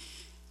healing.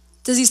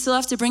 Does he still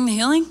have to bring the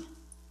healing?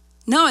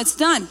 No, it's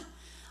done.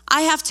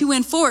 I have to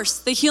enforce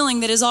the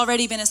healing that has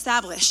already been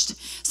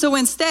established. So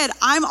instead,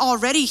 I'm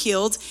already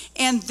healed,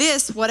 and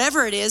this,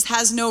 whatever it is,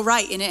 has no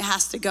right, and it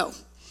has to go.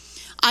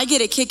 I get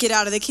to kick it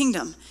out of the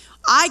kingdom.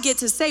 I get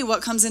to say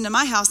what comes into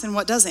my house and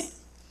what doesn't.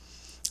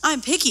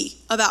 I'm picky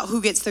about who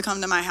gets to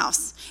come to my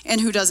house and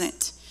who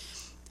doesn't.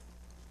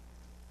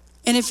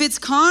 And if it's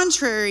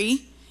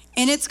contrary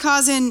and it's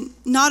causing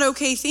not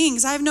okay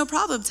things, I have no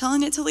problem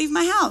telling it to leave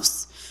my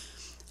house.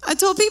 I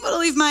told people to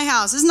leave my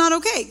house. It's not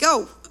okay.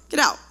 Go,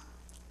 get out.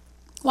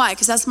 Why?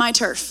 Because that's my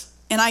turf,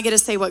 and I get to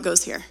say what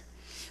goes here.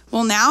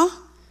 Well, now,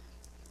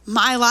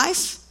 my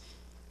life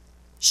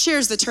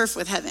shares the turf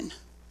with heaven.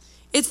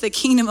 It's the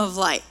kingdom of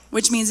light,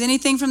 which means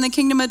anything from the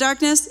kingdom of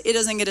darkness, it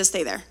doesn't get to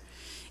stay there.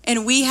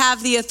 And we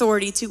have the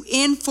authority to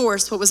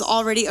enforce what was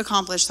already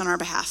accomplished on our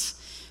behalf.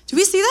 Do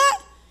we see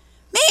that?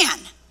 Man,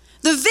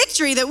 the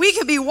victory that we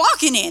could be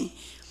walking in.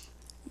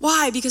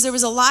 Why? Because there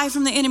was a lie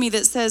from the enemy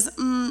that says,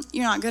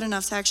 you're not good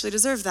enough to actually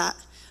deserve that.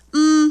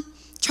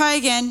 Try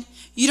again.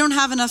 You don't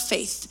have enough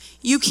faith.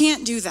 You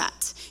can't do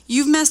that.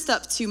 You've messed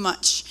up too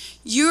much.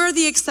 You're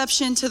the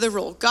exception to the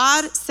rule.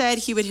 God said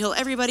he would heal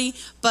everybody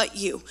but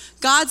you.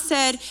 God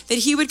said that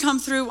he would come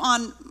through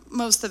on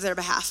most of their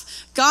behalf.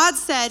 God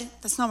said,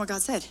 that's not what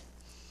God said.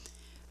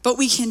 But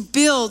we can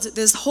build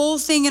this whole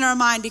thing in our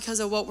mind because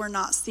of what we're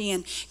not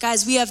seeing.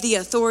 Guys, we have the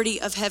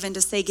authority of heaven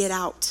to say, get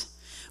out.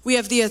 We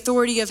have the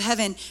authority of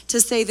heaven to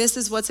say, this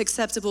is what's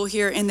acceptable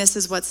here and this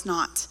is what's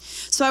not.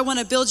 So I want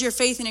to build your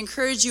faith and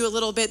encourage you a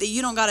little bit that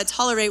you don't got to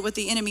tolerate what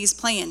the enemy's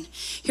playing.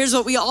 Here's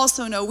what we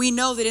also know. We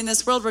know that in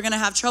this world we're going to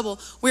have trouble.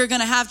 We're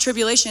going to have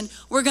tribulation.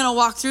 We're going to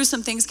walk through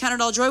some things. Count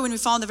it all joy when we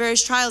fall into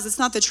various trials. It's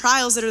not the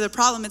trials that are the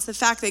problem. It's the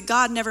fact that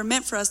God never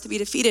meant for us to be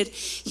defeated.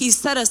 He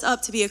set us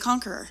up to be a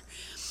conqueror.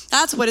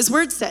 That's what his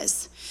word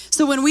says.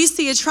 So when we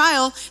see a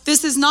trial,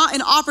 this is not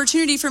an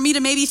opportunity for me to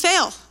maybe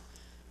fail.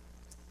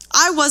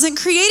 I wasn't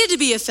created to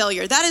be a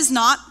failure. That is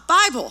not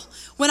Bible.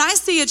 When I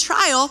see a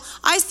trial,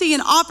 I see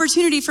an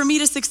opportunity for me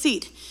to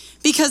succeed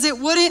because it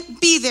wouldn't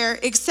be there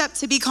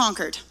except to be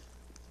conquered.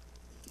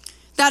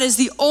 That is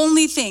the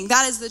only thing.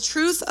 That is the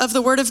truth of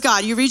the word of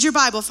God. You read your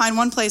Bible, find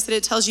one place that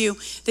it tells you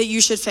that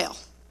you should fail.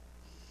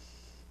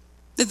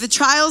 That the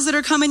trials that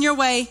are coming your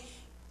way,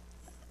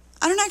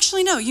 I don't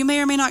actually know. You may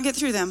or may not get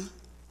through them.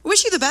 I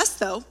wish you the best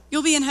though.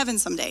 You'll be in heaven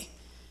someday.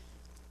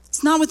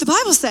 It's not what the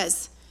Bible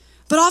says.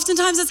 But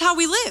oftentimes that's how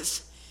we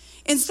live.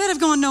 Instead of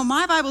going, no,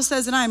 my Bible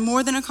says that I am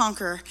more than a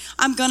conqueror.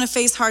 I'm gonna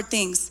face hard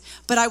things,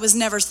 but I was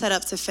never set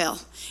up to fail.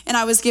 And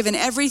I was given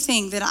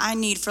everything that I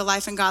need for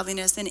life and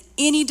godliness, and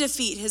any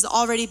defeat has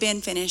already been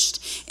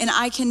finished. And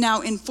I can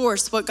now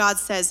enforce what God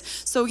says.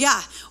 So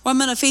yeah, I'm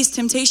gonna face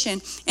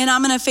temptation and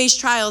I'm gonna face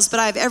trials, but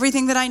I have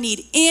everything that I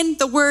need in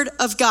the word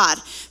of God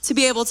to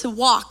be able to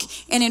walk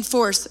and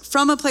enforce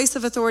from a place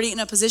of authority, in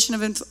a position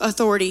of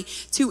authority,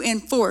 to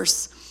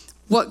enforce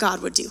what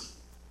God would do.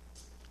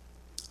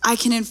 I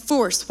can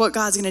enforce what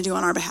God's gonna do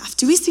on our behalf.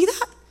 Do we see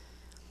that?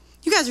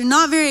 You guys are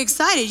not very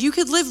excited. You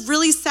could live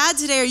really sad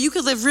today or you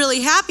could live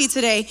really happy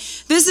today.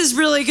 This is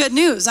really good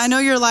news. I know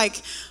you're like,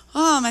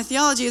 oh, my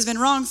theology has been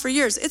wrong for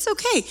years. It's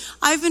okay.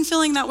 I've been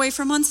feeling that way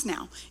for months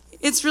now.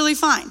 It's really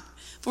fine.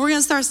 But we're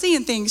gonna start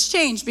seeing things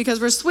change because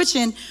we're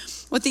switching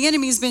what the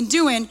enemy's been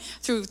doing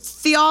through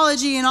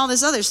theology and all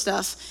this other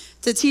stuff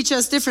to teach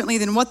us differently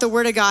than what the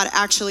word of God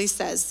actually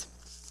says.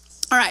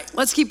 All right,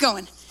 let's keep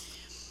going.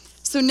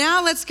 So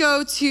now let's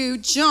go to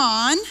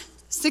John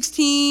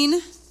 16,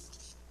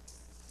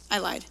 I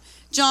lied.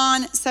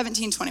 John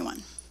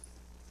 17:21.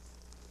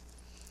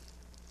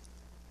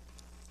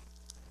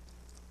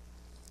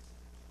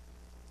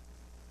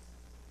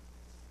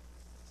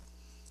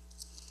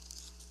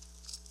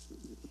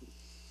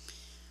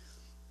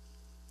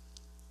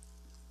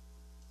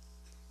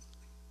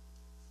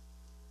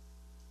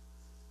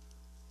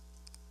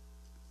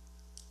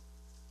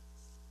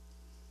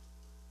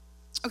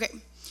 Okay.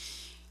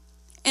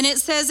 And it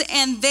says,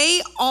 and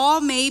they all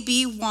may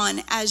be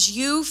one, as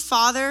you,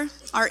 Father,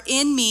 are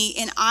in me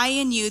and I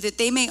in you, that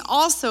they may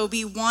also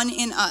be one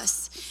in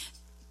us,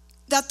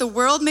 that the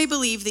world may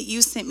believe that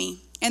you sent me.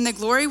 And the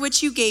glory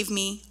which you gave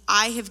me,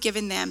 I have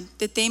given them,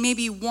 that they may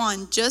be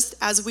one, just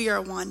as we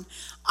are one.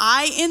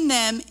 I in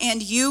them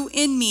and you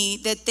in me,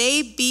 that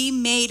they be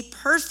made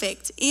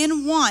perfect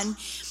in one,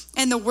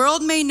 and the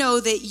world may know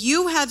that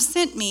you have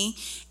sent me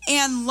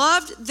and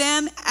loved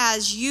them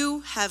as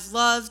you have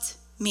loved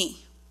me.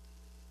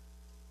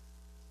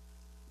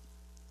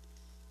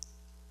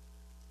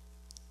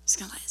 Just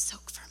gonna let it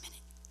soak for a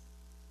minute.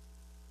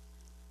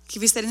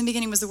 We said in the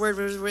beginning was the word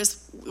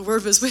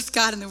was with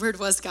God and the word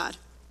was God.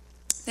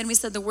 Then we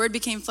said the word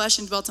became flesh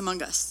and dwelt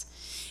among us.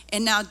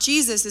 And now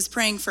Jesus is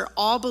praying for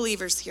all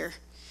believers here.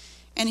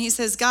 And he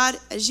says, God,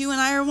 as you and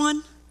I are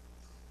one,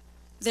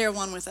 they're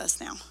one with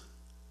us now.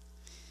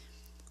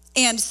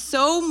 And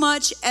so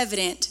much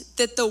evident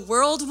that the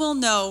world will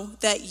know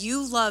that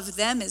you love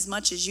them as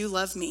much as you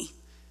love me.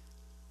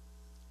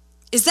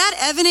 Is that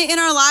evident in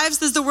our lives?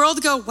 Does the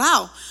world go,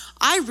 wow,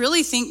 I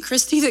really think,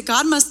 Christy, that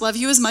God must love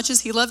you as much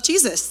as he loved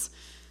Jesus?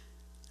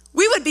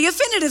 We would be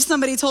offended if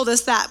somebody told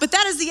us that, but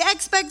that is the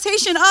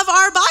expectation of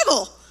our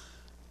Bible.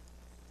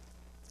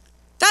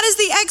 That is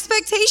the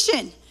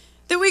expectation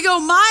that we go,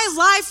 my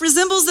life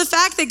resembles the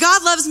fact that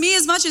God loves me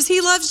as much as he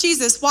loves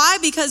Jesus. Why?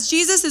 Because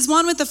Jesus is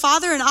one with the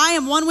Father and I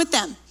am one with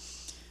them.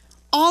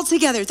 All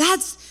together.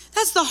 That's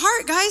the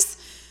heart, guys.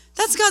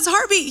 That's God's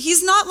heartbeat.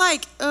 He's not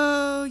like,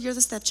 oh, you're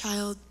the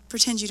stepchild.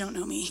 Pretend you don't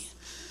know me.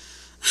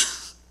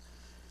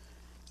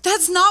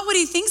 That's not what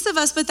he thinks of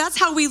us, but that's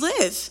how we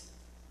live.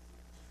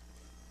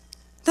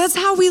 That's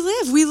how we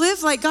live. We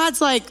live like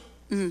God's like,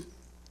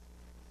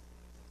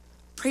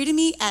 pray to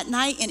me at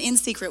night and in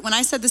secret. When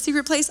I said the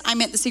secret place, I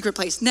meant the secret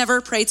place.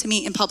 Never pray to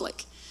me in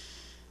public.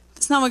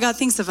 That's not what God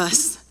thinks of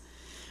us.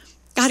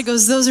 God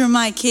goes, those are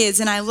my kids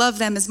and I love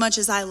them as much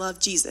as I love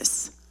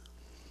Jesus.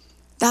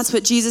 That's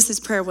what Jesus'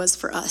 prayer was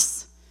for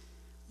us.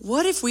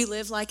 What if we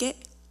live like it?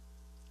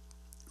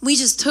 We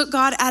just took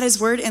God at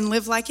his word and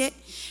lived like it.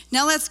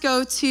 Now let's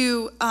go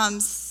to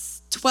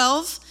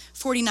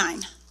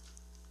 12:49.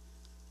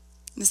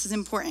 This is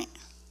important.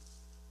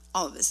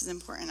 All of this is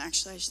important,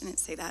 actually. I shouldn't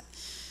say that.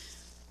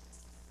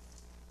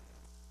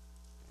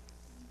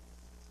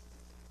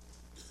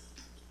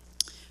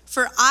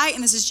 For I,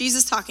 and this is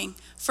Jesus talking,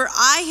 for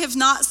I have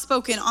not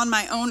spoken on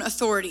my own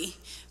authority,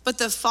 But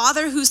the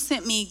Father who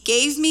sent me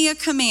gave me a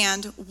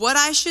command, what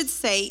I should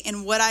say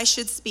and what I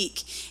should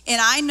speak. And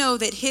I know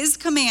that his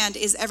command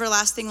is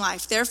everlasting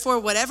life. Therefore,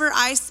 whatever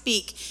I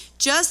speak,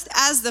 just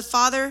as the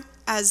Father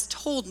has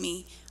told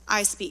me,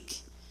 I speak.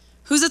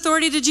 Whose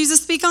authority did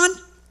Jesus speak on?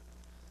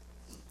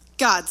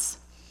 God's.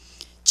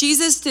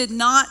 Jesus did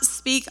not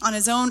speak on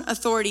his own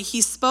authority.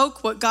 He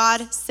spoke what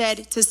God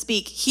said to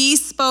speak. He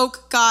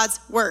spoke God's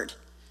word.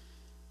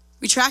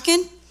 We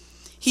tracking?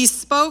 He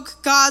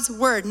spoke God's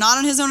word, not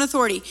on his own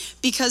authority.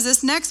 Because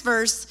this next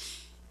verse,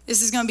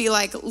 this is going to be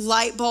like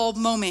light bulb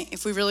moment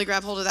if we really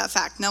grab hold of that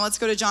fact. Now let's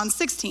go to John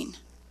 16. And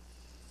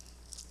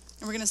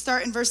we're going to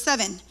start in verse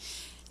 7.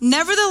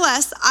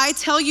 Nevertheless, I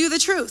tell you the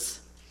truth.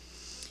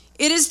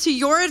 It is to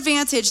your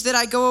advantage that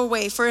I go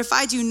away. For if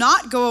I do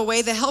not go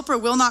away, the helper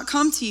will not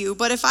come to you.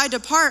 But if I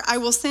depart, I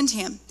will send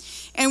him.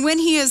 And when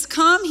he has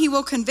come, he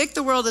will convict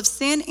the world of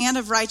sin and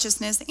of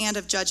righteousness and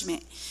of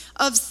judgment.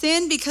 Of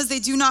sin, because they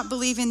do not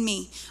believe in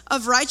me.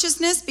 Of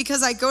righteousness,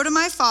 because I go to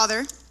my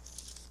Father,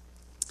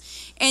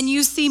 and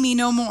you see me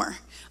no more.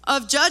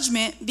 Of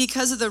judgment,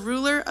 because of the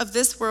ruler of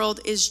this world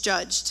is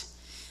judged.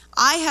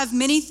 I have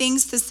many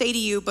things to say to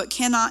you, but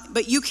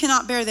you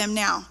cannot bear them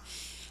now.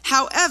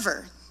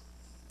 However,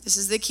 this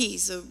is the key,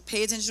 so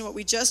pay attention to what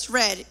we just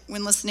read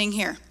when listening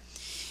here.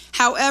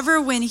 However,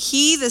 when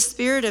he, the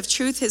Spirit of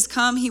truth, has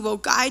come, he will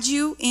guide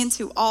you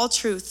into all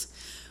truth.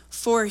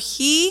 For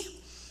he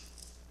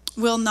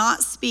will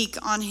not speak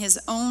on his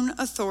own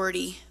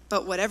authority,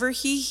 but whatever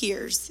he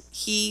hears,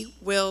 he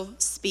will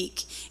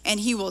speak. And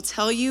he will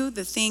tell you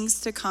the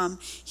things to come.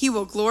 He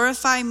will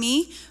glorify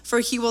me, for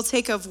he will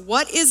take of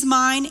what is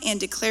mine and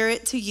declare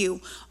it to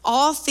you.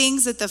 All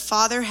things that the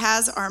Father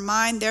has are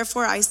mine.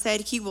 Therefore I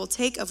said he will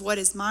take of what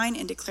is mine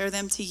and declare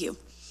them to you.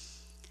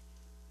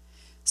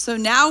 So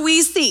now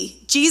we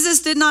see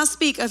Jesus did not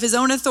speak of his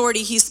own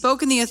authority. He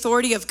spoke in the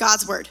authority of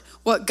God's word,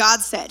 what God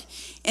said.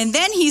 And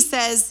then he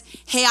says,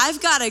 hey, I've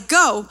got to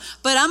go,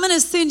 but I'm going to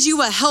send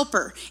you a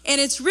helper.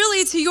 And it's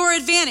really to your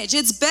advantage.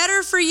 It's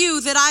better for you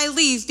that I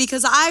leave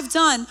because I've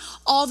done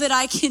all that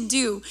I can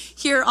do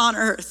here on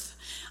earth.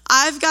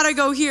 I've got to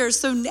go here.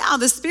 So now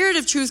the Spirit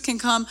of truth can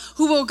come,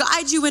 who will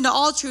guide you into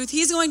all truth.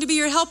 He's going to be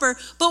your helper.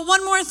 But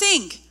one more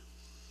thing.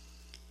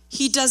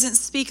 He doesn't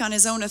speak on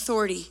his own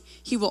authority.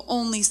 He will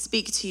only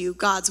speak to you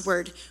God's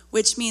word,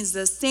 which means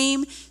the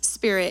same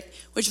Spirit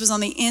which was on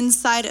the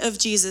inside of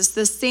Jesus,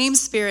 the same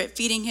Spirit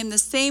feeding him the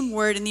same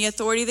word and the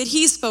authority that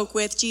he spoke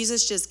with,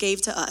 Jesus just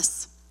gave to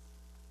us.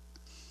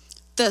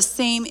 The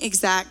same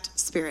exact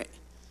Spirit.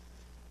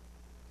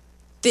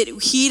 That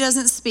he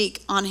doesn't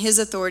speak on his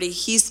authority.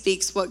 He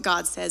speaks what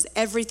God says.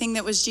 Everything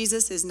that was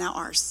Jesus is now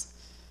ours.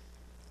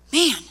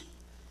 Man,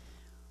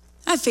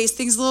 I face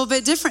things a little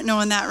bit different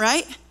knowing that,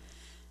 right?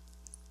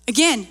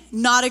 Again,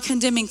 not a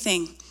condemning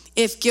thing.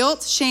 If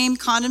guilt, shame,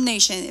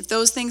 condemnation, if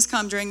those things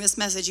come during this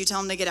message, you tell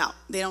them to get out.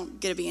 They don't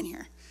get to be in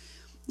here.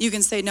 You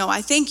can say, no,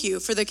 I thank you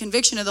for the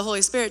conviction of the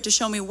Holy Spirit to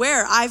show me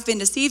where I've been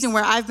deceived and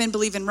where I've been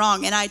believing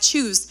wrong. And I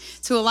choose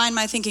to align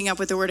my thinking up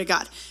with the word of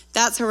God.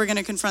 That's how we're going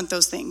to confront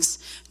those things.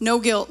 No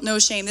guilt, no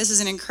shame. This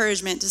is an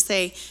encouragement to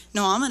say,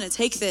 no, I'm going to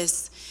take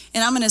this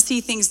and I'm going to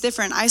see things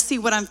different. I see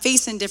what I'm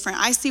facing different.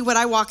 I see what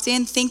I walked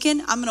in thinking.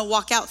 I'm going to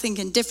walk out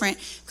thinking different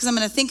because I'm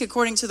going to think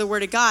according to the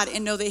word of God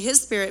and know that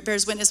his Spirit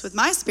bears witness with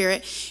my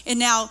spirit. And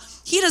now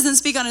he doesn't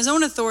speak on his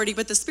own authority,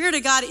 but the Spirit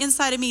of God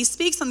inside of me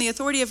speaks on the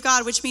authority of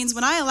God, which means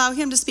when I allow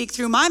him to speak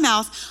through my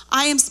mouth,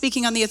 I am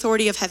speaking on the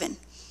authority of heaven.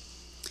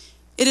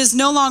 It is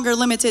no longer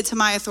limited to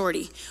my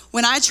authority.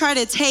 When I try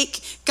to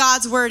take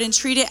God's word and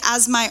treat it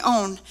as my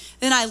own,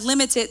 then I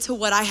limit it to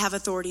what I have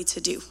authority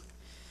to do.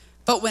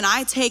 But when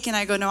I take and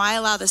I go, no, I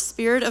allow the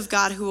Spirit of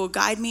God who will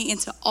guide me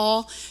into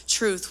all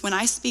truth. When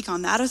I speak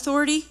on that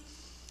authority,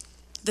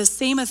 the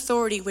same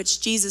authority which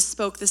Jesus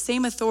spoke, the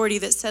same authority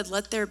that said,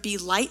 let there be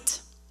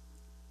light,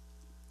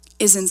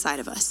 is inside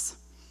of us.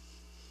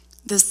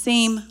 The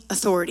same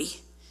authority.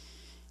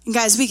 And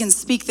guys, we can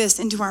speak this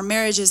into our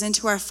marriages,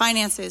 into our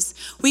finances.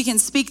 We can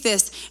speak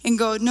this and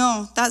go,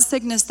 no, that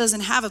sickness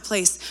doesn't have a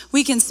place.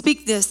 We can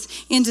speak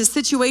this into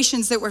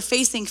situations that we're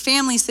facing,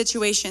 family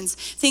situations,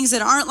 things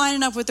that aren't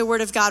lining up with the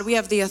word of God. We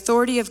have the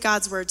authority of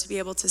God's word to be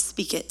able to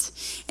speak it.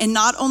 And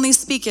not only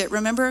speak it,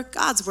 remember,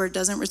 God's word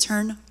doesn't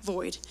return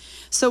void.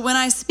 So when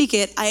I speak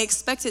it, I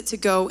expect it to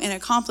go and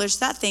accomplish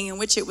that thing in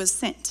which it was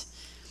sent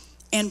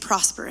and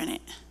prosper in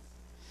it.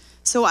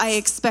 So I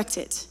expect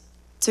it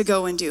to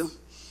go and do.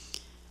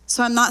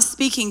 So I'm not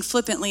speaking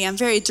flippantly. I'm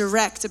very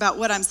direct about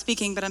what I'm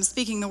speaking, but I'm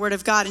speaking the word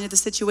of God into the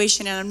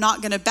situation, and I'm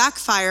not going to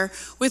backfire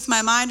with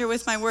my mind or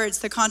with my words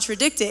to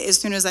contradict it as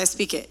soon as I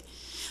speak it.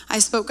 I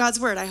spoke God's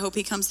word. I hope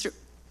he comes through.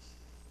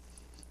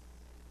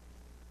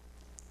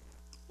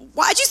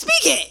 Why'd you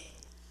speak it?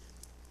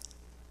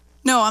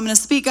 No, I'm going to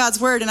speak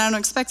God's word, and I don't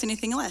expect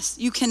anything less.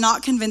 You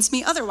cannot convince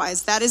me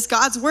otherwise. That is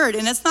God's word,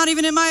 and it's not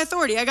even in my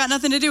authority. I got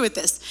nothing to do with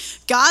this.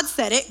 God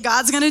said it.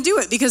 God's going to do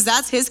it because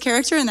that's his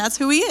character, and that's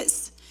who he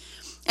is.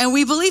 And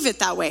we believe it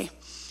that way.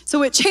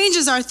 So it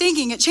changes our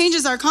thinking. It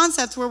changes our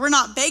concept where we're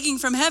not begging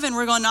from heaven.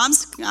 We're going, no,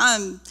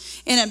 I'm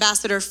an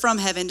ambassador from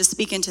heaven to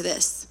speak into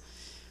this.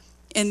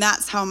 And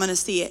that's how I'm going to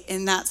see it.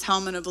 And that's how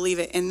I'm going to believe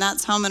it. And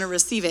that's how I'm going to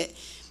receive it.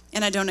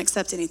 And I don't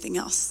accept anything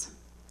else.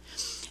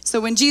 So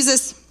when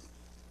Jesus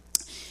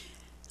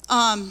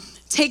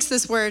takes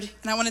this word,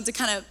 and I wanted to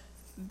kind of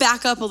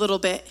back up a little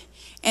bit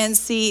and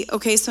see,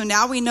 okay, so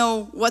now we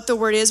know what the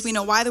word is. We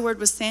know why the word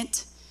was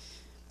sent.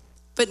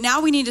 But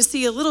now we need to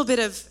see a little bit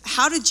of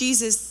how did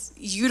Jesus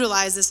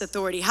utilize this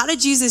authority? How did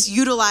Jesus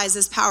utilize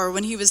this power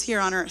when he was here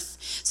on earth?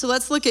 So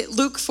let's look at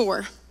Luke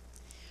 4.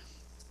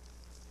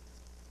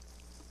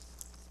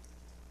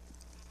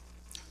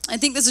 I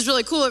think this is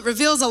really cool. It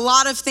reveals a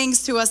lot of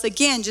things to us.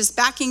 Again, just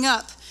backing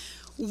up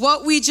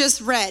what we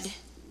just read.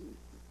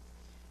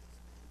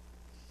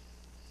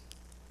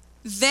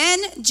 Then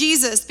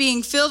Jesus,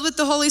 being filled with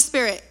the Holy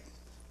Spirit,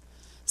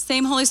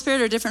 same Holy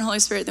Spirit or different Holy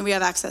Spirit than we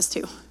have access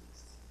to?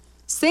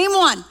 Same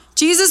one.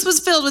 Jesus was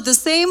filled with the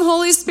same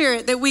Holy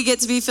Spirit that we get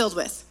to be filled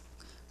with.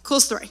 Cool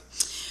story.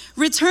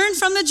 Returned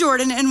from the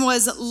Jordan and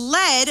was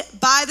led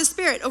by the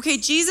Spirit. Okay,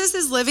 Jesus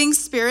is living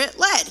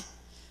Spirit-led.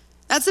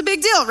 That's a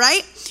big deal,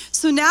 right?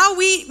 So now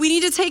we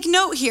need to take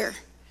note here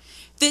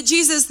that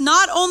Jesus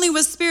not only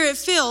was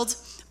Spirit-filled,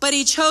 but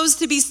he chose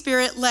to be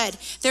Spirit-led.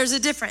 There's a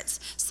difference.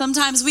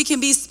 Sometimes we can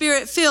be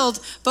Spirit-filled,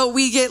 but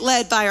we get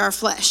led by our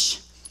flesh.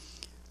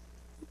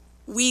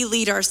 We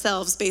lead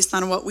ourselves based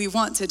on what we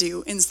want to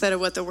do instead of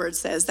what the word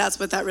says. That's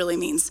what that really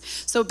means.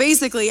 So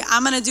basically,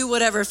 I'm going to do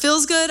whatever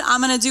feels good. I'm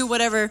going to do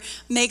whatever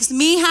makes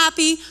me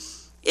happy.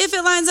 If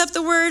it lines up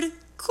the word,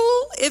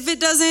 cool. If it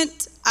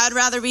doesn't, I'd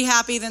rather be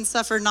happy than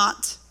suffer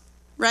not,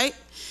 right?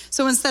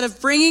 So instead of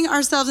bringing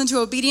ourselves into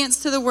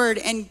obedience to the word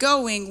and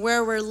going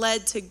where we're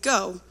led to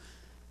go,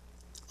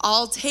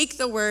 I'll take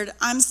the word,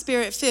 I'm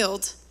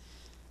Spirit-filled,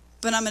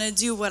 but I'm going to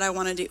do what I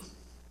want to do.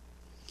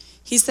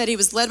 He said he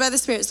was led by the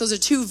Spirit. So those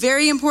are two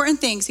very important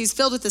things. He's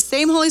filled with the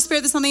same Holy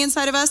Spirit that's on the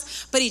inside of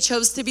us, but he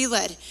chose to be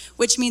led,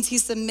 which means he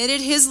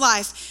submitted his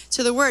life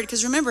to the word.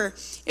 Because remember,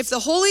 if the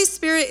Holy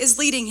Spirit is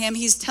leading him,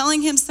 he's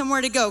telling him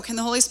somewhere to go. Can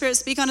the Holy Spirit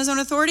speak on his own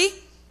authority?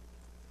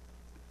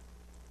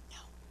 No.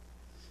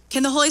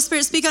 Can the Holy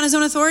Spirit speak on his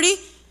own authority?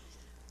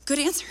 Good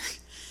answer.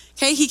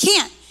 Okay, he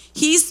can't.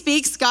 He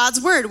speaks God's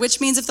word,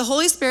 which means if the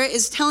Holy Spirit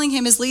is telling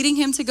him, is leading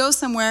him to go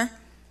somewhere,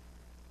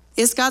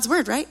 it's God's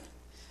word, right?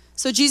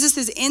 So Jesus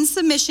is in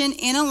submission,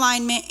 in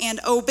alignment, and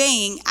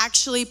obeying,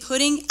 actually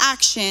putting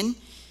action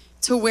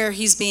to where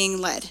he's being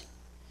led.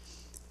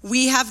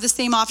 We have the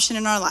same option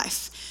in our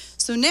life.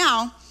 So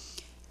now,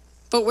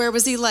 but where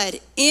was he led?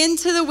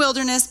 Into the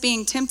wilderness,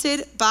 being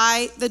tempted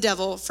by the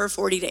devil for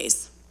 40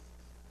 days.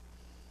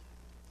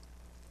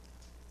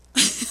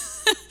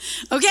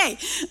 Okay,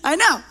 I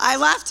know. I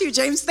laughed too,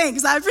 James.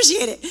 Thanks. I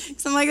appreciate it.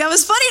 So I'm like, that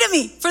was funny to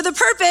me for the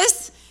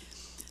purpose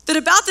that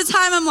about the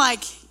time I'm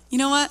like, you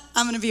know what?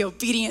 I'm going to be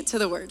obedient to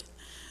the word.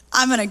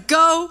 I'm going to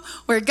go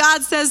where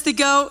God says to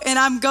go, and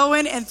I'm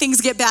going, and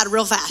things get bad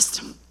real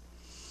fast.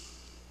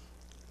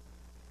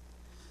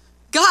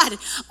 God,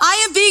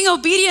 I am being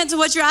obedient to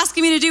what you're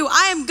asking me to do.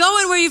 I am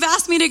going where you've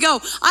asked me to go.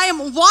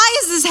 Why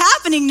is this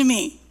happening to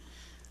me?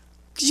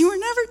 Because you were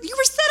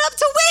set up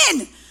to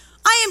win.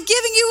 I am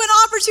giving you an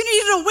opportunity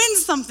to win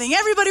something.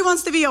 Everybody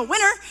wants to be a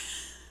winner.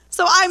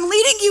 So I'm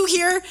leading you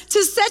here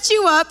to set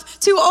you up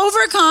to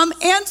overcome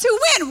and to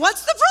win.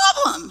 What's the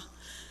problem?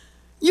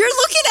 You're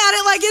looking at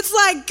it like it's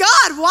like,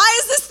 God, why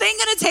is this thing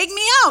going to take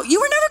me out? You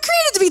were never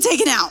created to be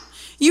taken out.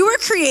 You were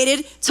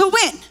created to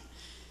win.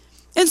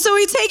 And so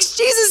he takes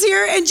Jesus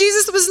here, and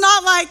Jesus was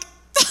not like,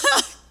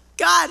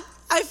 God,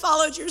 I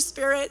followed your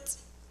spirit,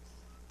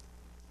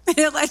 and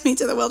it led me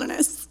to the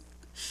wilderness.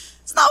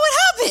 It's not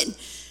what happened.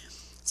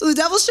 So the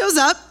devil shows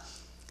up,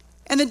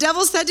 and the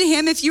devil said to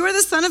him, if you are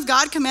the Son of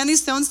God, command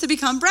these stones to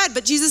become bread.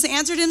 But Jesus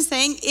answered him,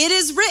 saying, it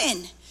is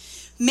written,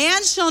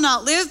 man shall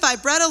not live by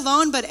bread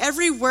alone, but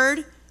every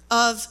word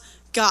of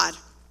God.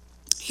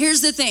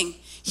 Here's the thing.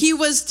 He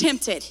was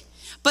tempted.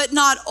 But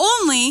not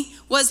only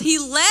was he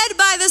led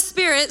by the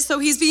Spirit, so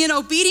he's being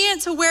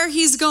obedient to where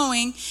he's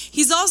going,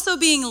 he's also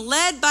being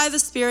led by the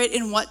Spirit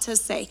in what to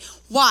say.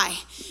 Why?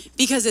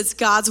 Because it's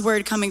God's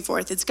word coming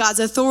forth. It's God's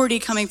authority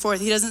coming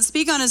forth. He doesn't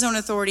speak on his own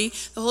authority.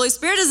 The Holy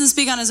Spirit doesn't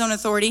speak on his own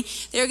authority.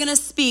 They're going to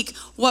speak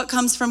what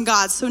comes from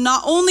God. So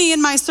not only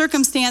in my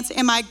circumstance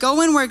am I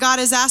going where God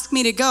has asked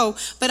me to go,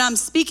 but I'm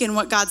speaking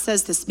what God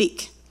says to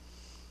speak.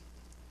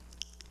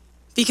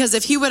 Because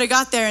if he would have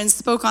got there and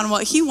spoke on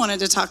what he wanted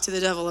to talk to the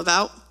devil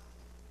about,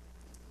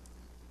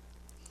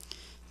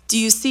 do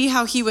you see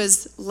how he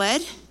was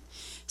led,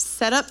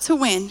 set up to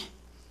win,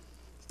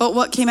 but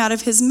what came out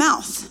of his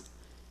mouth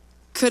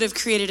could have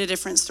created a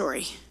different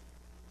story?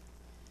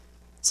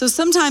 So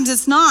sometimes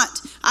it's not,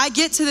 I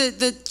get to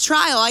the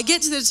trial, I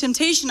get to the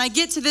temptation, I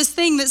get to this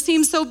thing that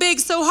seems so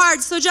big, so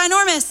hard, so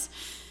ginormous.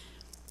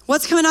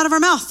 What's coming out of our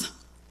mouth?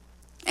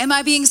 Am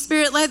I being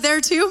Spirit-led there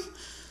too?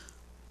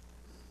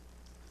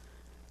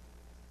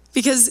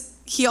 Because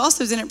he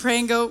also didn't pray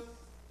and go,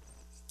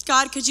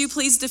 God, could you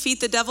please defeat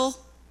the devil?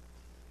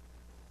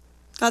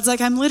 God's like,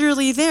 I'm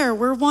literally there.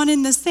 We're one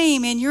and the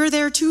same, and you're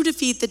there to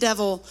defeat the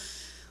devil.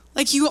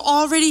 Like, you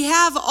already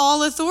have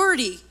all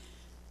authority.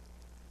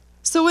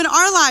 So in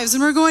our lives,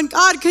 when we're going,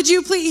 God, could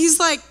you please, he's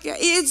like,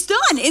 it's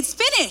done, it's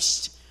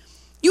finished.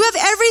 You have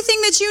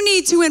everything that you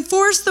need to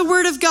enforce the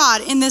word of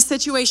God in this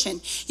situation.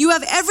 You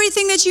have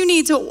everything that you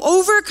need to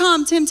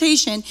overcome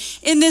temptation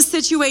in this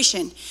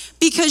situation,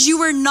 because you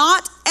were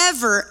not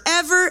ever,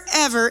 ever,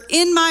 ever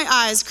in my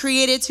eyes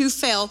created to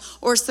fail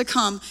or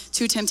succumb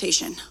to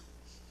temptation.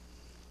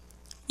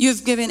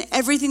 You've given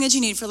everything that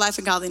you need for life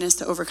and godliness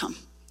to overcome.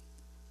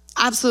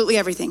 Absolutely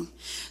everything.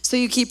 So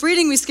you keep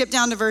reading. We skip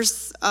down to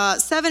verse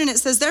 7, and it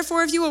says,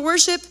 therefore, if you will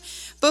worship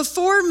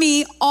before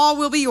me, all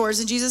will be yours.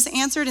 And Jesus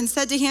answered and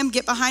said to him,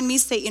 get behind me,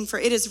 Satan, for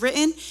it is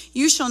written,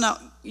 you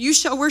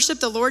shall worship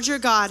the Lord your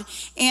God,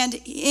 and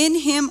in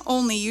him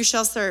only you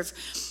shall serve.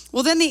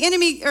 Well, then the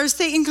enemy, or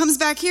Satan, comes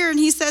back here and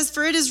he says,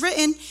 for it is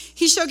written,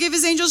 he shall give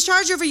his angels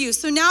charge over you.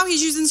 So now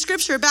he's using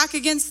scripture back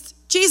against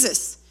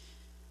Jesus.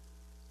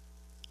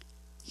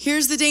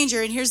 Here's the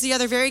danger, and here's the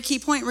other very key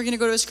point. We're going to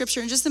go to a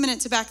scripture in just a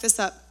minute to back this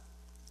up.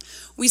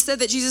 We said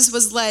that Jesus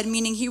was led,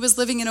 meaning he was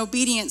living in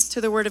obedience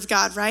to the word of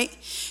God, right?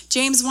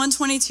 James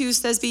 1:22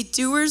 says, be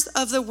doers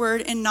of the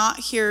word and not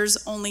hearers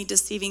only,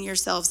 deceiving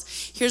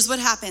yourselves. Here's what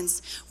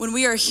happens. When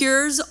we are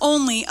hearers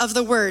only of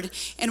the word,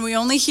 and we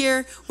only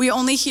hear,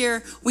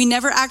 we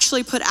never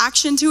actually put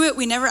action to it,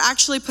 we never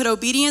actually put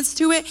obedience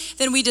to it,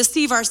 then we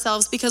deceive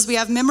ourselves, because we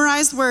have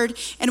memorized word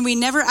and we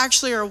never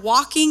actually are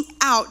walking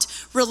out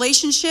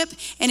relationship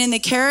and in the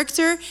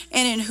character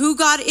and in who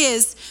God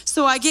is.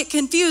 So I get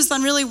confused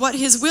on really what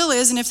his will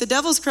is. And if the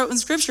devil's quoting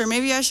scripture,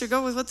 maybe I should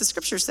go with what the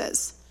scripture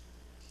says.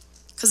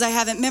 Because I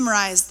haven't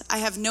memorized. I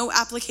have no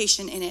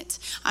application in it.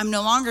 I'm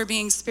no longer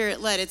being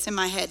spirit-led. It's in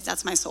my head.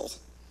 That's my soul.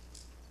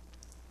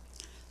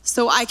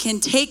 So I can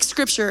take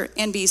scripture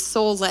and be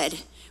soul-led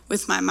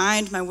with my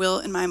mind, my will,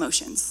 and my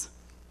emotions.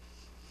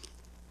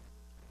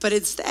 But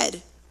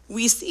instead,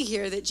 we see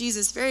here that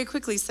Jesus very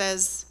quickly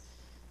says,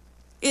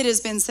 it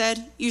has been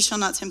said, you shall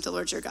not tempt the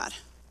Lord your God.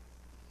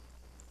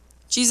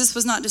 Jesus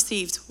was not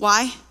deceived.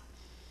 Why?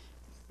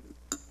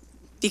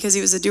 Because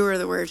he was a doer of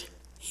the word.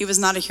 He was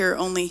not a hearer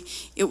only.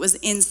 It was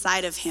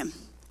inside of him.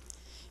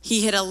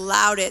 He had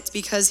allowed it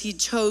because he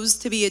chose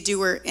to be a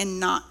doer and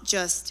not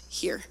just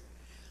hear.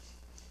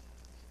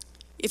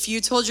 If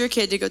you told your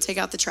kid to go take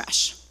out the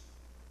trash,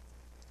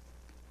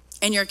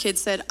 and your kid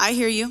said, I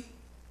hear you.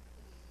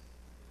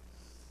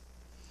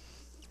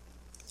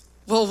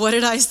 Well, what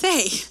did I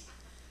say?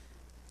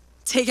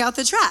 Take out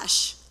the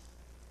trash.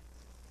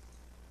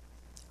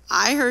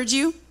 I heard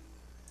you.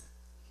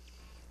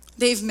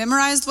 They've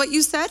memorized what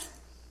you said,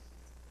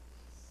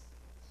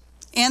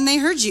 and they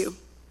heard you.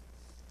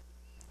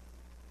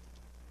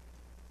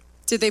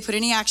 Did they put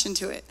any action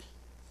to it?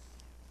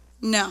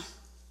 No.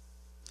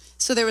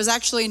 So there was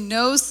actually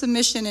no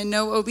submission and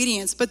no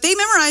obedience, but they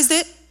memorized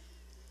it,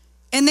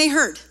 and they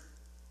heard.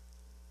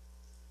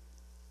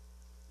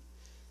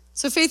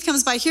 So faith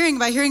comes by hearing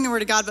the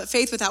word of God, but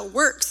faith without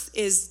works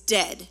is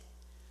dead.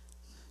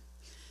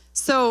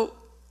 So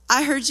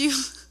I heard you.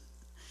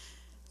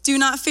 Do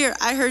not fear.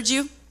 I heard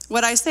you.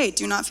 What I say,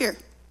 do not fear.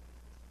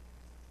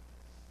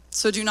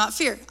 So do not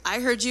fear. I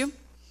heard you.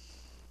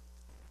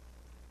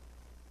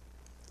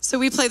 So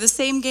we play the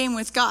same game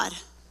with God.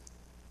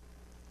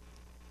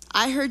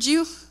 I heard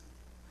you.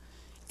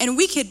 And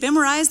we could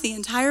memorize the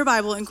entire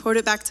Bible and quote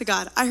it back to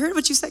God. I heard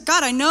what you said.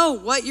 God, I know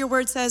what your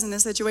word says in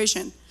this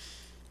situation.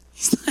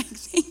 He's like,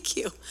 thank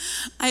you.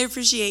 I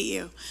appreciate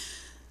you.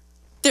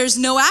 There's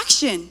no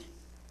action.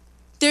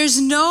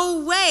 There's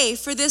no way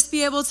for this to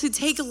be able to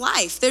take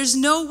life. There's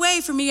no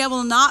way for me to be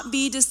able to not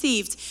be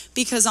deceived,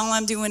 because all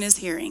I'm doing is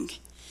hearing.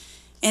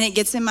 And it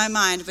gets in my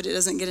mind, but it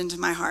doesn't get into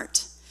my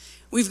heart.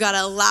 We've got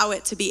to allow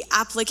it to be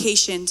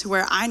application to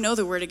where I know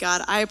the word of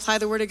God. I apply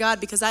the word of God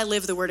because I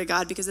live the word of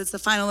God, because it's the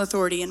final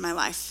authority in my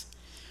life.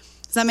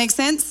 Does that make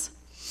sense?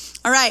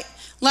 All right,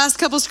 last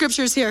couple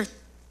scriptures here.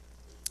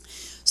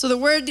 So the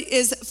word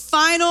is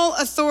final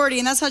authority,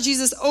 and that's how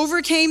Jesus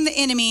overcame the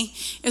enemy,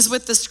 is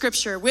with the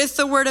scripture, with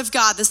the word of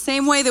God. The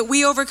same way that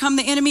we overcome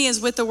the enemy is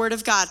with the word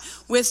of God,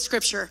 with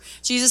scripture.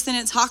 Jesus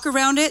didn't talk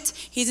around it.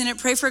 He didn't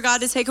pray for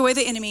God to take away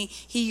the enemy.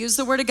 He used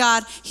the word of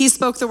God. He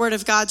spoke the word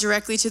of God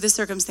directly to the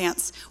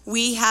circumstance.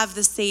 We have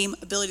the same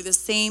ability, the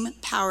same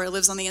power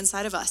lives on the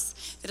inside of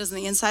us that is on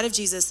the inside of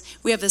Jesus.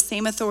 We have the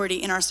same authority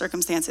in our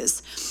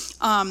circumstances.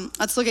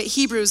 Let's look at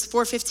Hebrews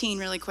 4:15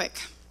 really quick.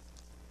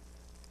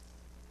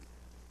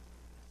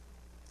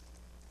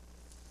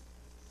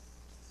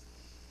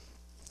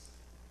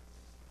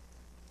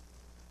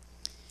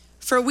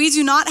 For we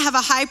do not have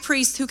a high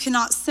priest who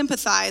cannot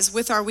sympathize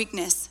with our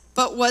weakness,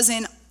 but was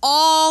in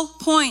all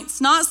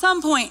points, not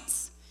some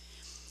points.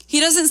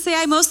 He doesn't say,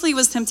 I mostly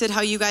was tempted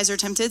how you guys are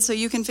tempted, so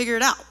you can figure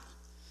it out. It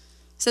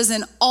says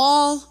in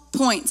all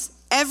points,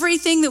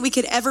 everything that we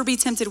could ever be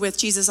tempted with,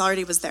 Jesus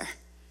already was there.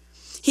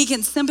 He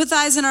can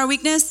sympathize in our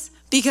weakness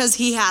because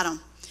he had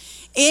them.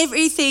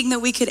 Everything that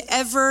we could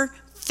ever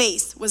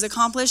face was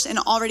accomplished and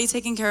already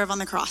taken care of on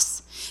the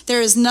cross.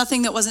 There is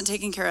nothing that wasn't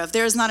taken care of.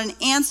 There is not an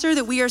answer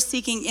that we are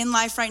seeking in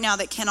life right now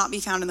that cannot be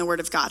found in the Word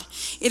of God.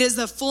 It is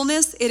the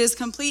fullness. It is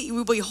complete. You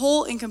will be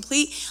whole and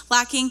complete,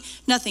 lacking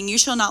nothing. You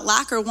shall not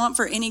lack or want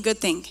for any good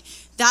thing.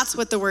 That's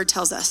what the Word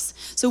tells us.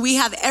 So we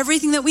have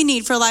everything that we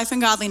need for life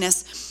and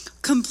godliness.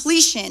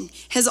 Completion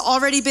has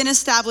already been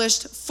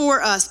established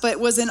for us, but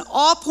was in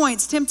all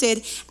points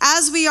tempted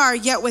as we are,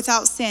 yet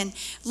without sin.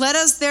 Let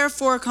us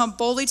therefore come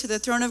boldly to the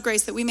throne of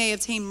grace that we may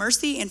obtain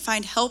mercy and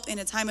find help in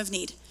a time of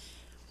need.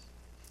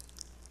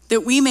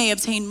 That we may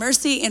obtain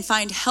mercy and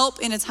find help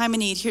in a time of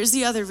need. Here's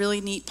the other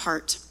really neat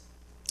part.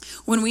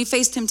 When we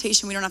face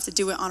temptation, we don't have to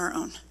do it on our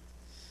own,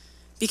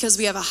 because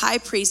we have a high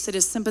priest that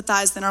is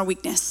sympathized in our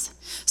weakness.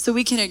 So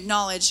we can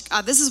acknowledge,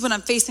 God, this is what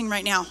I'm facing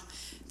right now.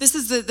 This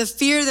is the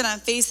fear that I'm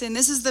facing.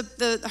 This is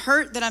the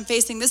hurt that I'm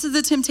facing. This is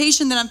the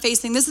temptation that I'm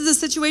facing. This is the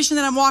situation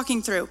that I'm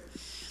walking through.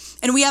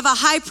 And we have a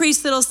high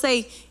priest that'll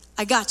say,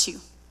 I got you.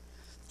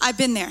 I've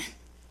been there.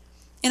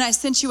 And I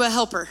sent you a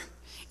helper.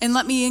 And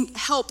let me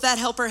help that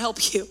helper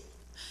help you.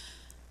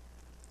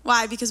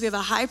 Why? Because we have a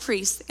high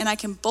priest, and I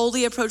can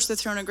boldly approach the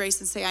throne of grace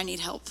and say, I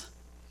need help.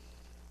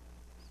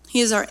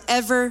 He is our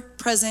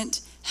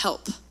ever-present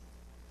help.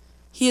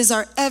 He is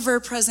our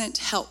ever-present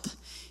help.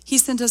 He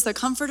sent us a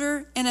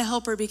comforter and a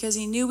helper because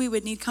he knew we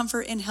would need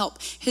comfort and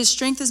help. His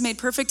strength is made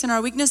perfect in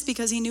our weakness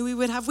because he knew we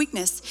would have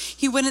weakness.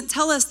 He wouldn't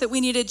tell us that we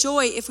needed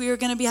joy if we were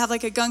going to have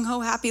like a gung-ho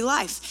happy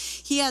life.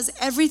 He has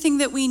everything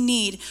that we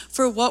need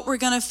for what we're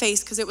going to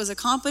face because it was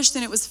accomplished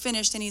and it was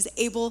finished, and he's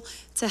able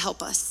to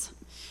help us.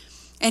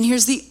 And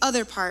here's the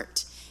other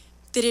part,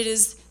 that it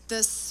is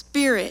the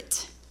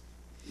Spirit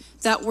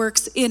that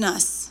works in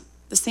us,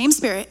 the same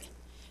Spirit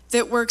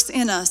that works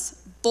in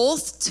us,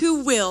 both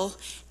to will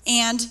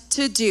and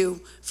to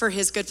do for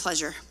his good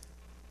pleasure.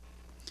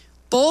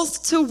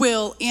 Both to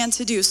will and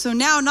to do. So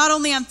now not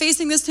only I'm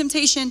facing this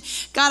temptation,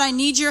 God, I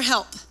need your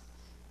help.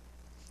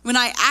 When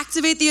I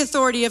activate the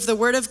authority of the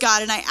Word of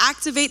God and I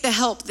activate the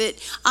help that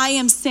I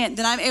am sent,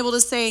 then I'm able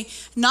to say,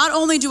 not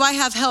only do I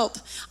have help,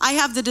 I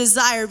have the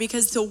desire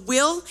because to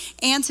will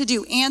and to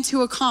do and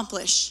to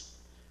accomplish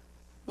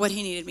what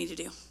he needed me to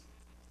do.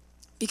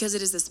 Because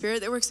it is the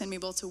Spirit that works in me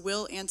both to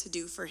will and to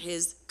do for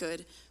his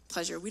good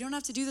pleasure. We don't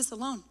have to do this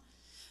alone.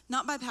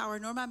 Not by power,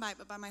 nor by might,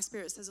 but by my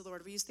Spirit, says the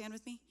Lord. Will you stand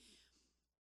with me?